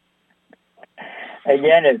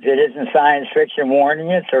 Again, if it isn't science fiction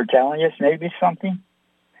warning us or telling us maybe something,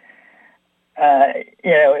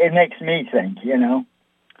 it makes me think,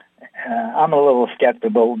 I'm a little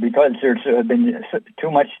skeptical because there's been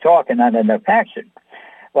too much talk and not enough action.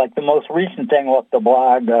 Like the most recent thing off the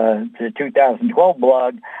blog, the 2012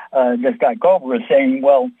 blog, this guy Cobra is saying,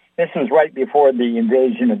 well, this was right before the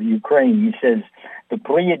invasion of Ukraine. He says the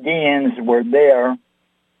Pleiadians were there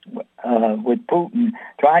with Putin,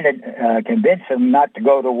 trying to convince him not to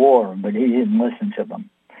go to war, but he didn't listen to them.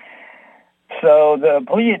 So the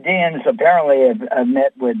Pleiadians apparently have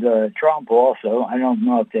met with Trump also. I don't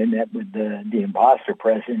know if they met with the imposter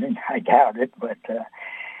president. I doubt it, but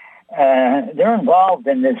they're involved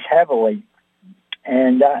in this heavily.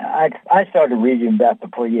 And I started reading about the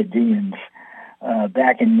Pleiadians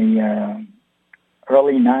back in the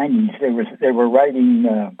early 90s. They were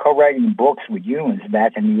writing, co-writing books with humans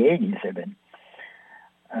back in the 80s even.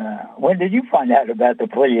 When did you find out about the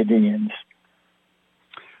Pleiadians?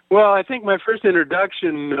 Well, I think my first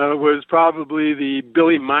introduction was probably the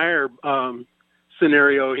Billy Meyer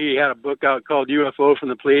scenario. He had a book out called UFO from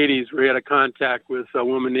the Pleiades, where he had a contact with a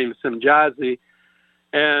woman named Simjazi,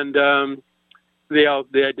 and they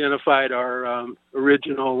identified our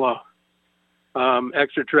original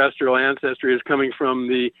extraterrestrial ancestry as coming from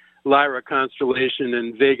the Lyra constellation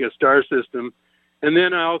and Vega star system. And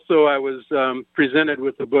then I was presented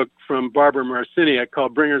with a book from Barbara Marciniak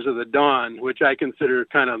called Bringers of the Dawn, which I consider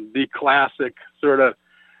kind of the classic sort of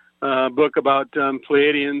book about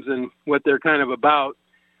Pleiadians and what they're kind of about.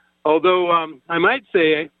 Although I might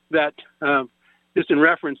say that, just in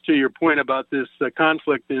reference to your point about this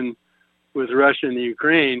conflict with Russia and the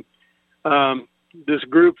Ukraine, this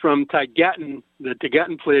group from Taygeten, the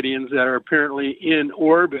Taygeten Pleiadians that are apparently in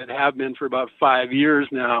orbit, have been for about 5 years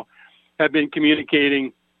now, have been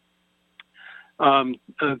communicating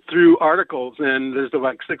through articles, and there's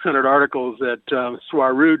like 600 articles at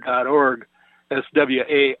swaruu.org,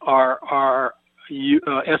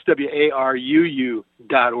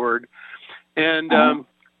 SWARUU.org. And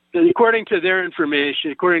according to their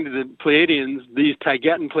information, according to the Pleiadians, these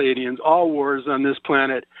Taygeten Pleiadians, all wars on this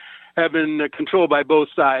planet have been controlled by both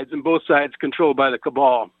sides, and both sides controlled by the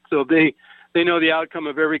cabal. So they know the outcome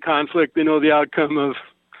of every conflict. They know the outcome of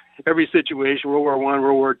every situation, World War I,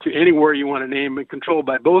 World War II, any war you want to name, and controlled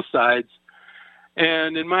by both sides.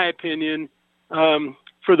 And in my opinion,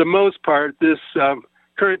 for the most part, this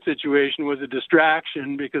current situation was a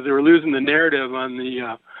distraction because they were losing the narrative on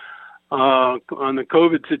the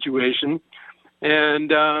COVID situation,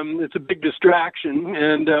 and it's a big distraction.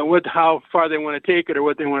 And how far they want to take it or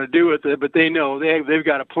what they want to do with it, but they know they've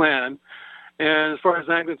got a plan. And as far as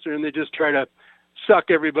I'm concerned, they just try to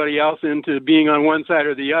suck everybody else into being on one side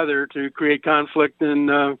or the other to create conflict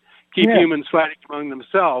and keep humans fighting among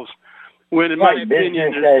themselves. When, in my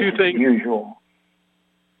opinion, there's two things. Usual.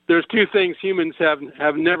 There's two things humans have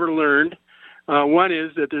never learned. One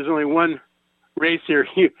is that there's only one race here.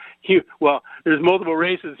 Well, there's multiple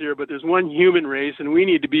races here, but there's one human race, and we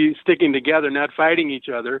need to be sticking together, not fighting each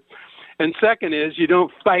other. And second is you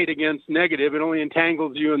don't fight against negative. It only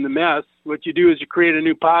entangles you in the mess. What you do is you create a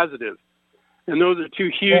new positive. And those are two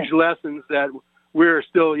huge lessons that we're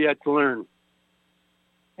still yet to learn.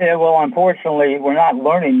 Yeah, well, unfortunately, we're not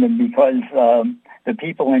learning them because the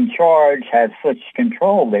people in charge have such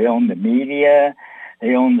control. They own the media,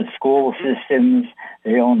 they own the school systems,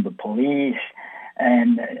 they own the police,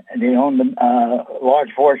 and they own the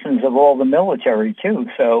large portions of all the military, too.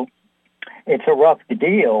 So it's a rough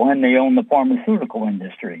deal, and they own the pharmaceutical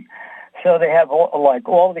industry. So they have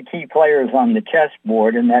all the key players on the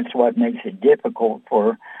chessboard, and that's what makes it difficult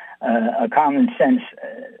for a common sense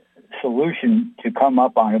solution to come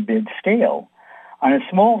up on a big scale. On a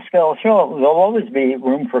small scale, sure, there'll always be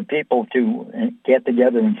room for people to get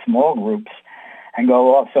together in small groups and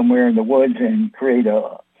go off somewhere in the woods and create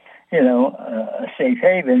a safe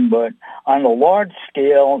haven. But on a large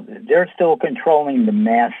scale, they're still controlling the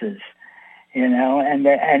masses. And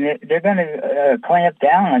they're going to clamp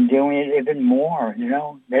down on doing it even more.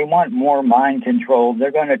 They want more mind control.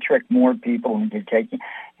 They're going to trick more people into taking.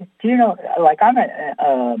 I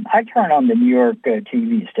turn on the New York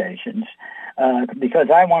TV stations because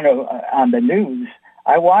I want to on the news.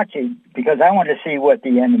 I watch it because I want to see what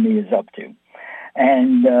the enemy is up to,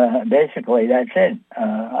 and basically that's it.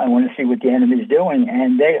 I want to see what the enemy is doing,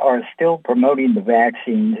 and they are still promoting the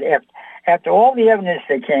vaccines after all the evidence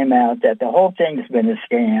that came out that the whole thing's been a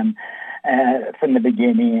scam from the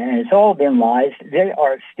beginning, and it's all been lies. They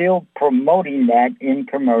are still promoting that in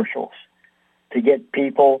commercials to get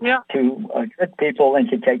people to trick people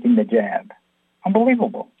into taking the jab.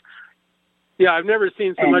 Unbelievable. Yeah, I've never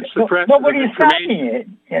seen so much suppression. Nobody's stopping it.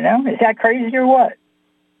 Is that crazy or what?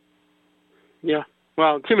 Yeah.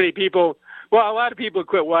 Well, too many people. Well, a lot of people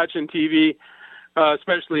quit watching TV,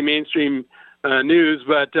 especially mainstream news,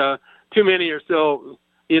 but too many are still,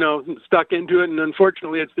 stuck into it, and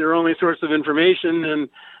unfortunately it's their only source of information, and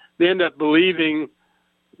they end up believing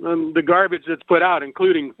the garbage that's put out,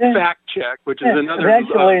 including fact check, which is another.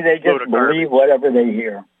 Eventually they just believe whatever they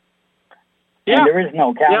hear. Yeah. And there is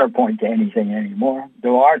no counterpoint to anything anymore.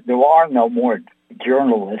 There are no more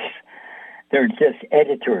journalists. They're just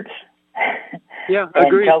editors. Yeah, and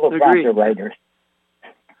teleprompter writers.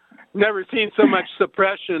 Never seen so much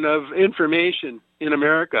suppression of information in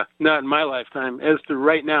America, not in my lifetime, as to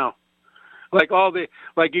right now. You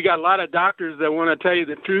got a lot of doctors that want to tell you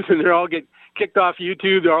the truth, and they all get kicked off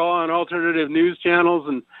YouTube. They're all on alternative news channels,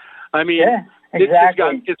 and I mean,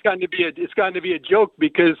 exactly. It's gotten to be a joke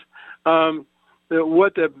because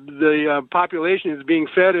what the population is being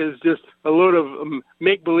fed is just a load of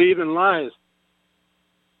make believe and lies.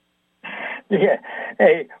 Yeah.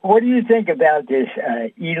 Hey, what do you think about this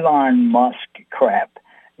Elon Musk crap?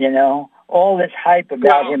 All this hype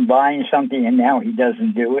about him buying something and now he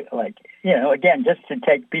doesn't do it. Again, just to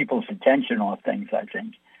take people's attention off things, I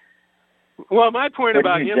think. Well, my point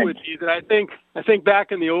about him would be that I think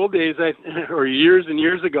back in the old days, or years and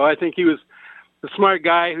years ago, I think he was a smart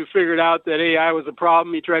guy who figured out that AI was a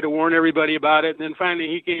problem. He tried to warn everybody about it, and then finally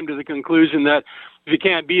he came to the conclusion that if you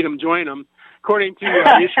can't beat him, join him. According to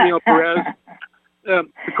Ishmael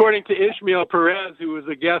Perez, who was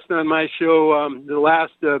a guest on my show,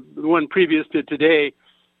 the one previous to today,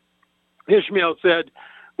 Ishmael said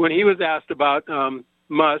when he was asked about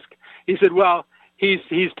Musk, he said, "Well, he's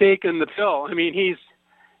taken the pill. I mean,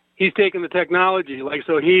 he's taken the technology.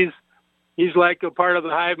 He's like a part of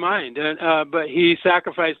the hive mind, and but he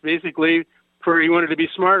sacrificed basically he wanted to be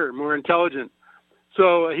smarter, more intelligent.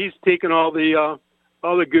 So he's taken all the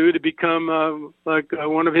goo to become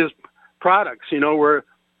one of his products, where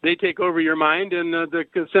they take over your mind and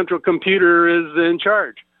the central computer is in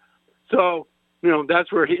charge. So,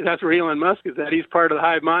 that's where Elon Musk is at. He's part of the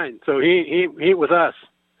hive mind. So he with us.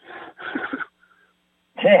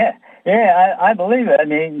 Yeah, I believe it. I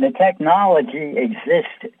mean, the technology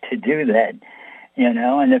exists to do that,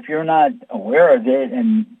 and if you're not aware of it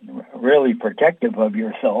and really protective of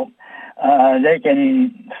yourself, they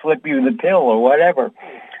can slip you the pill or whatever,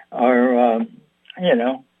 or,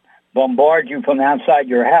 bombard you from outside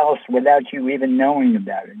your house without you even knowing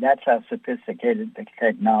about it. That's how sophisticated the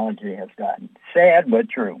technology has gotten. Sad, but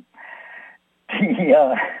true.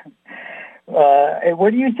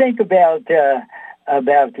 What do you think about the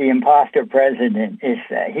imposter president? Is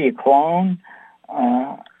he a clone?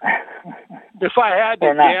 If I had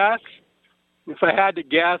to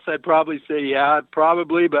guess, I'd probably say yeah,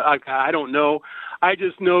 probably, but I don't know. I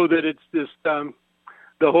just know that it's just the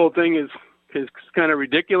whole thing is kind of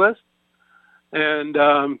ridiculous, and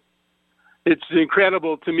it's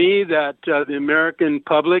incredible to me that the American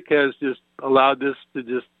public has just allowed this to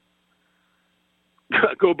just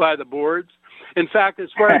go by the boards. In fact,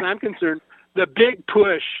 as far as I'm concerned, the big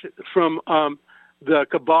push from the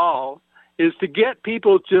cabal is to get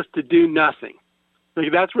people just to do nothing.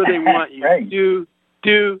 Like, that's where they want you. Right.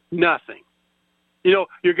 Do nothing. You're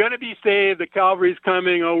going to be saved. The cavalry's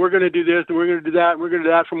coming. Oh, we're going to do this, and we're going to do that, and we're going to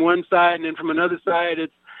do that from one side, and then from another side,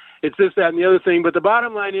 it's this, that, and the other thing. But the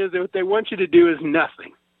bottom line is that what they want you to do is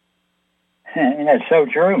nothing. That's so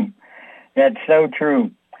true. That's so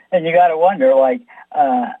true. And you got to wonder, like,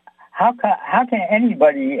 how can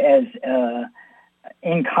anybody as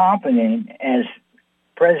incompetent as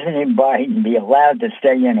President Biden be allowed to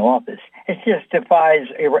stay in office? It just defies,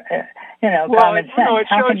 common sense.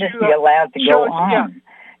 How can this be allowed to go on?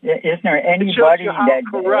 Yeah. Isn't there anybody that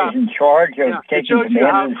is in charge of taking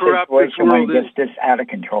command of the situation when it gets this out of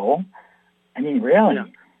control? I mean, really,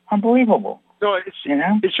 unbelievable. No, it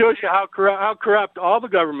shows you how corrupt all the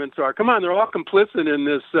governments are. Come on, they're all complicit in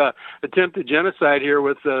this attempted genocide here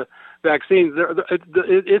with vaccines.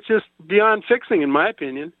 It's just beyond fixing, in my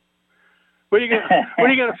opinion. What are you going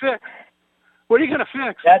to fix? What are you going to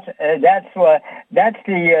fix? That's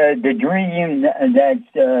the dream that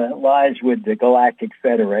lies with the Galactic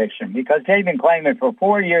Federation, because they've been claiming for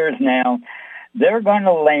 4 years now they're going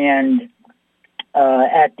to land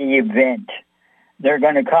at the event. They're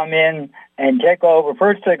going to come in and take over.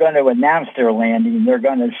 First, they're going to announce their landing. They're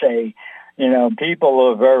going to say,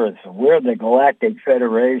 people of Earth, we're the Galactic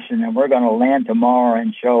Federation, and we're going to land tomorrow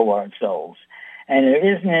and show ourselves. And it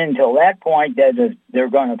isn't until that point that they're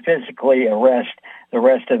going to physically arrest the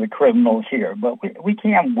rest of the criminals here. But we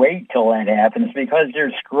can't wait till that happens, because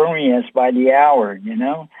they're screwing us by the hour,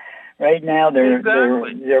 Right now, they're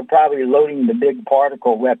probably loading the big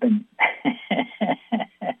particle weapon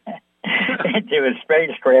into a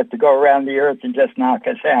spacecraft to go around the Earth and just knock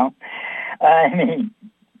us out. I mean,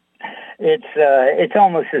 it's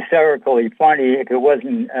almost hysterically funny if it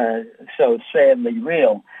wasn't so sadly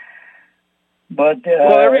real. But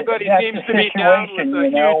everybody seems to be down with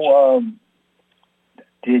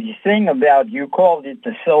the thing about, you called it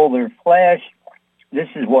the solar flash. This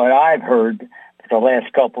is what I've heard for the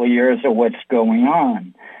last couple of years of what's going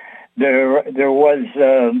on. There was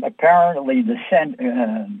apparently the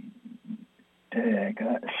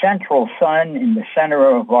central sun in the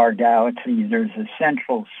center of our galaxy. There's a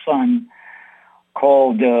central sun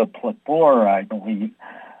called Plethora, I believe.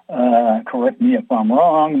 Correct me if I'm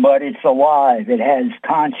wrong, but it's alive. It has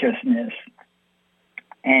consciousness,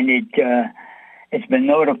 and it's been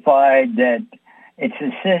notified that its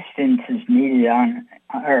assistance is needed on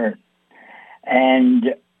Earth,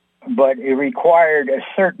 but it required a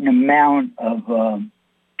certain amount of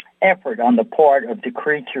effort on the part of the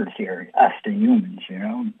creatures here, us the humans,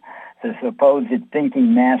 the supposed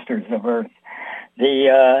thinking masters of Earth.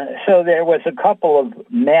 So there was a couple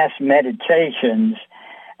of mass meditations,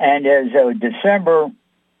 and as of December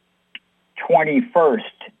 21st,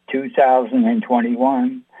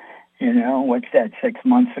 2021, what's that, 6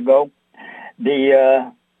 months ago,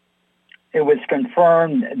 it was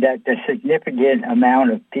confirmed that the significant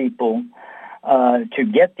amount of people to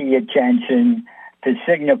get the attention to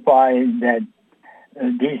signify that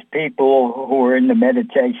these people who were in the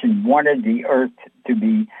meditation wanted the Earth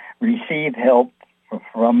to receive help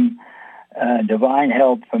from divine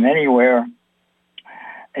help from anywhere.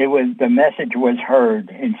 The message was heard,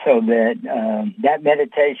 and so that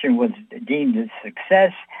meditation was deemed a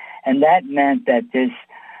success, and that meant that this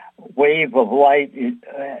wave of light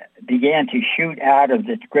began to shoot out of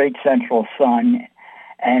this great central sun,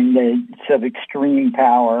 and it's of extreme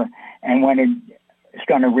power. And when it's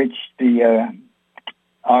going to reach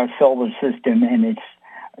our solar system, and it's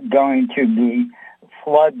going to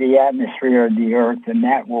flood the atmosphere of the Earth, and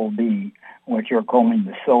that will be what you're calling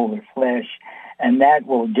the solar flash, and that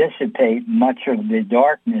will dissipate much of the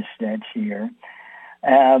darkness that's here.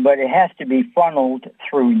 But it has to be funneled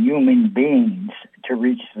through human beings to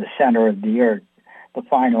reach the center of the Earth, the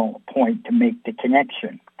final point to make the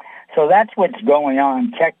connection. So that's what's going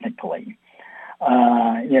on technically.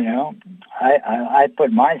 I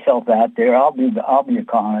put myself out there. I'll be a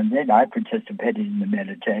candidate. I participated in the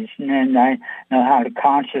meditation, and I know how to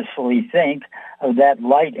consciously think of that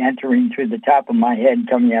light entering through the top of my head,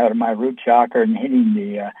 coming out of my root chakra, and hitting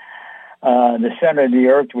the center of the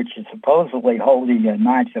earth, which is supposedly holding a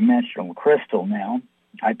ninth-dimensional crystal now.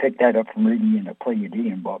 I picked that up from reading in a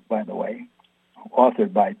Pleiadian book, by the way,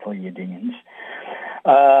 authored by Pleiadians.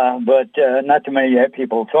 But not too many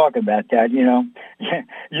people talk about that. You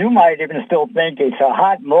might even still think it's a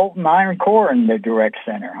hot molten iron core in the direct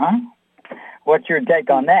center, huh? What's your take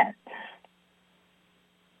on that?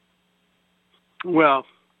 Well,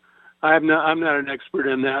 I'm not an expert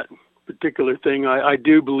in that particular thing. I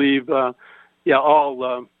do believe, all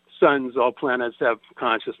suns, all planets have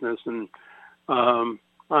consciousness, and I'm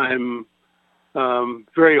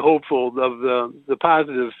very hopeful of the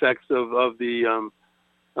positive effects of the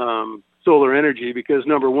solar energy, because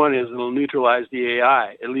number one is it'll neutralize the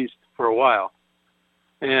AI, at least for a while.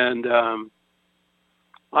 And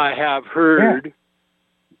I have heard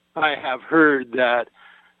that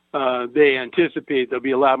they anticipate there'll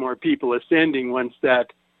be a lot more people ascending once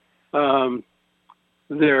that all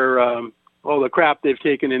the crap they've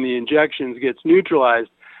taken in the injections gets neutralized.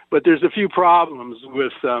 But there's a few problems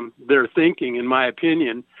with their thinking, in my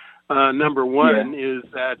opinion. Number one is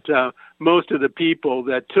that most of the people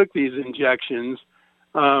that took these injections,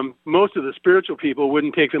 most of the spiritual people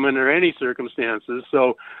wouldn't take them under any circumstances.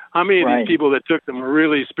 So how many of these people that took them were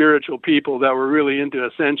really spiritual people that were really into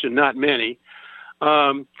ascension? Not many.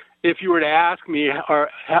 If you were to ask me,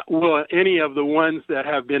 will any of the ones that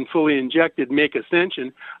have been fully injected make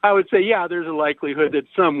ascension, I would say, yeah, there's a likelihood that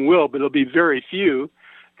some will, but it'll be very few.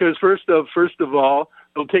 Because first of all,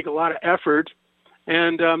 it'll take a lot of effort.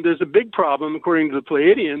 And there's a big problem, according to the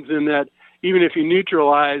Pleiadians, in that even if you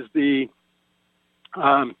neutralize the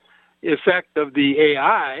effect of the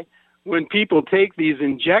AI, when people take these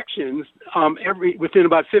injections, within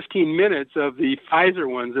about 15 minutes of the Pfizer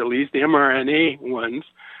ones, at least, the mRNA ones,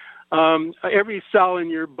 every cell in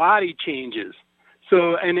your body changes.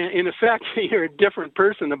 So, and in effect, you're a different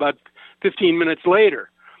person about 15 minutes later.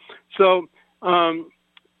 So,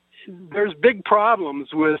 there's big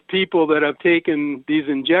problems with people that have taken these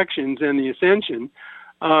injections and the ascension.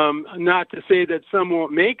 Not to say that some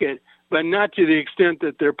won't make it, but not to the extent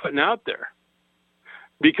that they're putting out there.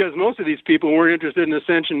 Because most of these people weren't interested in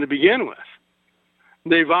ascension to begin with.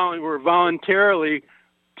 They were voluntarily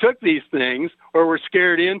took these things, or were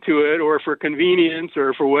scared into it, or for convenience,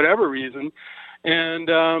 or for whatever reason.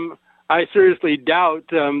 And I seriously doubt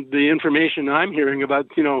the information I'm hearing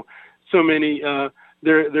about, so many.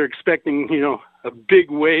 They're expecting, a big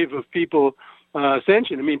wave of people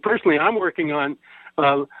ascension. I mean, personally, I'm working on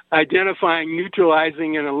identifying,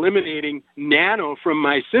 neutralizing, and eliminating nano from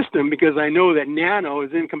my system, because I know that nano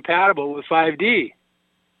is incompatible with 5D.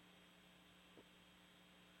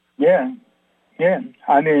 Yeah.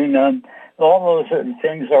 I mean, all those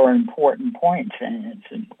things are important points, and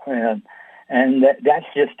that's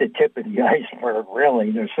just the tip of the iceberg, really.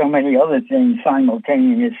 There's so many other things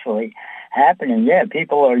simultaneously happening. Yeah,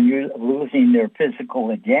 people are losing their physical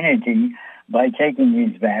identity by taking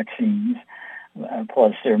these vaccines.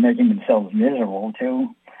 Plus, they're making themselves miserable,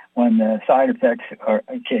 too, when the side effects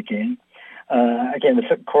kick in. I came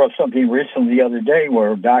across something recently the other day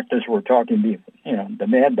where doctors were talking, the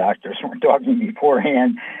mad doctors were talking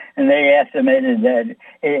beforehand, and they estimated that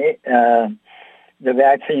the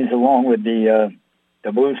vaccines, along with the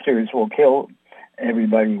boosters, will kill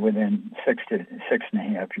everybody within 6 to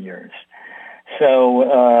 6.5 years.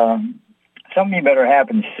 So something better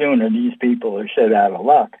happen sooner. These people are set out of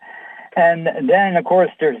luck. And then, of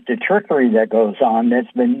course, there's the trickery that goes on.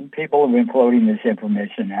 People have been floating this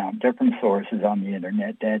information out, different sources on the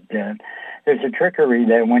internet, that there's a trickery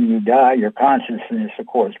that when you die, your consciousness, of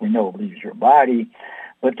course, we know leaves your body,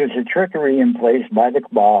 but there's a trickery in place by the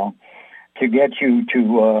cabal to get you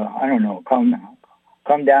to,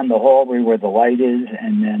 come down the hallway where the light is,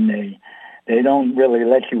 and then they don't really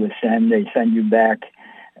let you ascend. They send you back,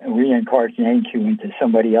 reincarnate you into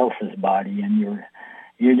somebody else's body, and you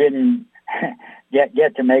didn't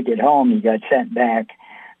get to make it home. You got sent back,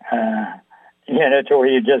 to where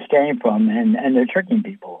you just came from, and they're tricking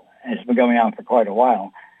people. It's been going on for quite a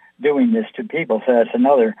while, doing this to people. So that's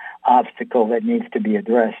another obstacle that needs to be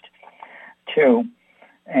addressed, too.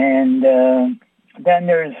 And then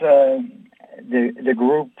there's the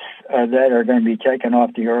groups that are going to be taken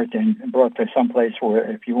off the earth and brought to someplace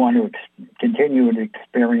where, if you want to continue to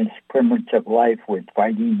experience primitive life with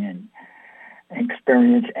fighting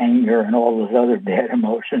experience anger and all those other bad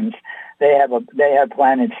emotions, they have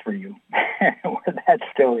planets for you where that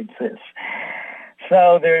still exists.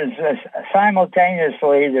 So there's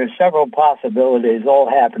simultaneously there's several possibilities all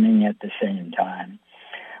happening at the same time.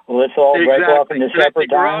 Well, let's all break off into separate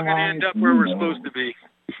timelines. We're all going to end up where we're supposed to be.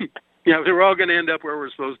 Yeah, they're all going to end up where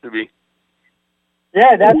we're supposed to be.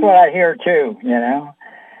 Yeah, that's what I hear too.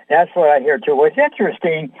 That's what I hear too. What's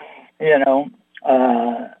interesting, because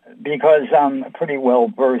I'm pretty well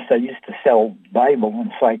versed. I used to sell Bible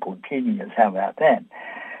encyclopedias. How about that?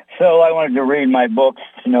 So I wanted to read my books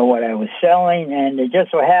to know what I was selling, and it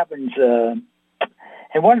just so happens, and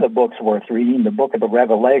one of the books worth reading, the Book of the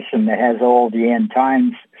Revelation, that has all the end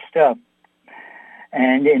times stuff.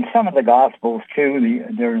 And in some of the Gospels too,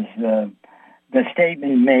 there's the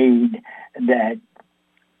statement made that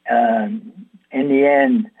in the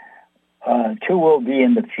end, two will be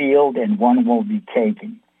in the field and one will be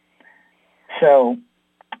taken. So,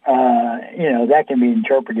 that can be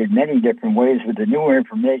interpreted many different ways. With the newer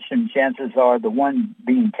information, chances are the one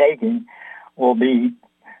being taken will be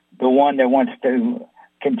the one that wants to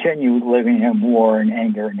continue living in war and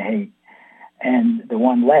anger and hate. And the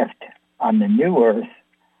one left on the new earth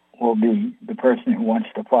will be the person who wants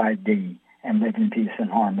to 5D and live in peace and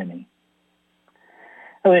harmony.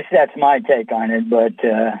 At least that's my take on it, but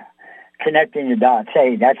connecting the dots.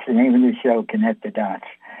 Hey, that's the name of the show, Connect the Dots.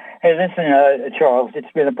 Hey, listen, Charles,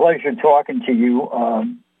 it's been a pleasure talking to you.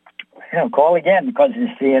 Call again because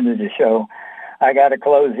it's the end of the show. I got to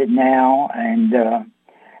close it now. And,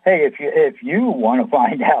 hey, if you want to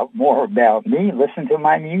find out more about me, listen to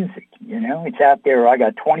my music. It's out there. I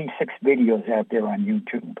got 26 videos out there on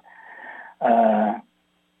YouTube.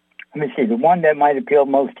 Let me see. The one that might appeal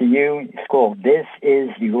most to you is called This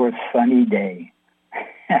Is Your Sunny Day.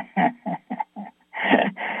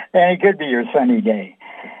 And it could be your sunny day.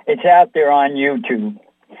 It's out there on YouTube.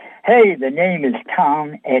 Hey, the name is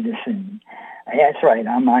Tom Edison. That's right,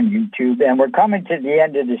 I'm on YouTube. And we're coming to the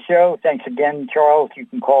end of the show. Thanks again, Charles. You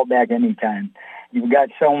can call back anytime. You've got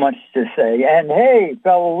so much to say. And hey,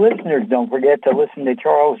 fellow listeners, don't forget to listen to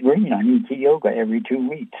Charles Green on ET Yoga every 2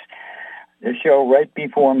 weeks. The show right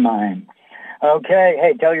before mine. Okay,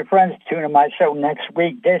 hey, tell your friends to tune in my show next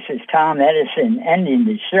week. This is Tom Edison ending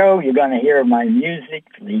the show. You're going to hear my music,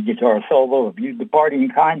 lead guitar solo of You the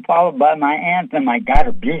Partying Kind, followed by my anthem, I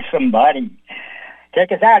Gotta Be Somebody.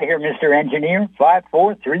 Take us out of here, Mr. Engineer. 5,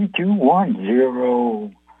 4, 3, 2, 1,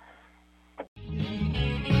 0.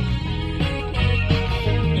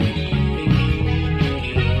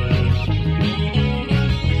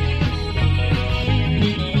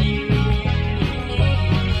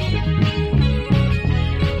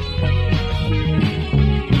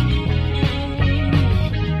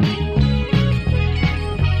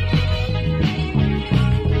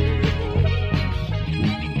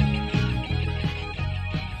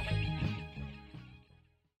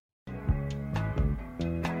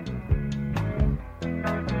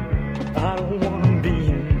 I don't wanna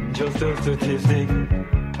be just a statistic.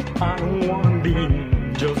 I don't wanna be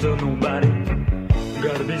just a nobody.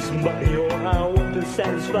 Gotta be somebody or I won't be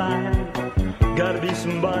satisfied. Gotta be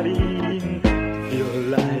somebody to feel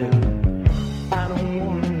alive. I don't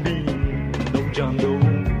wanna be no John Doe.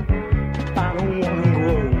 I don't wanna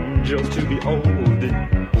grow just to be old.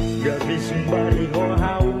 Gotta be somebody or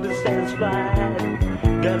I won't be satisfied.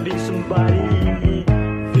 Gotta be somebody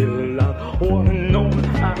feel alive. Wanna know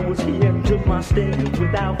I was here, took my stand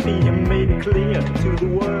without fear, made it clear to the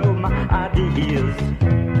world my ideas.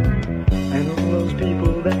 And all those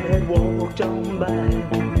people that had walked on by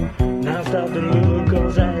now stop to look,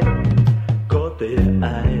 cause I caught their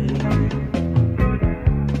eye.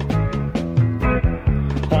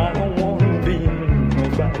 I don't wanna be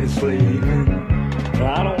nobody's slave.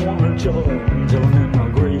 I don't wanna join in my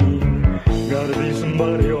grave. Gotta be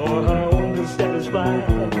somebody or I won't be satisfied.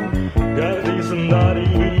 Gotta be somebody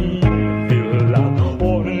feel alive.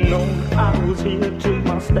 Wanna know I was here, took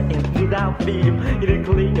my stand without fear, made it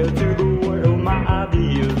clear to the world my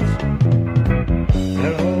ideas.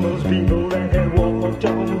 And all those people that had walked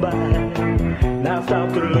on by now stop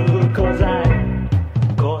to look, cause I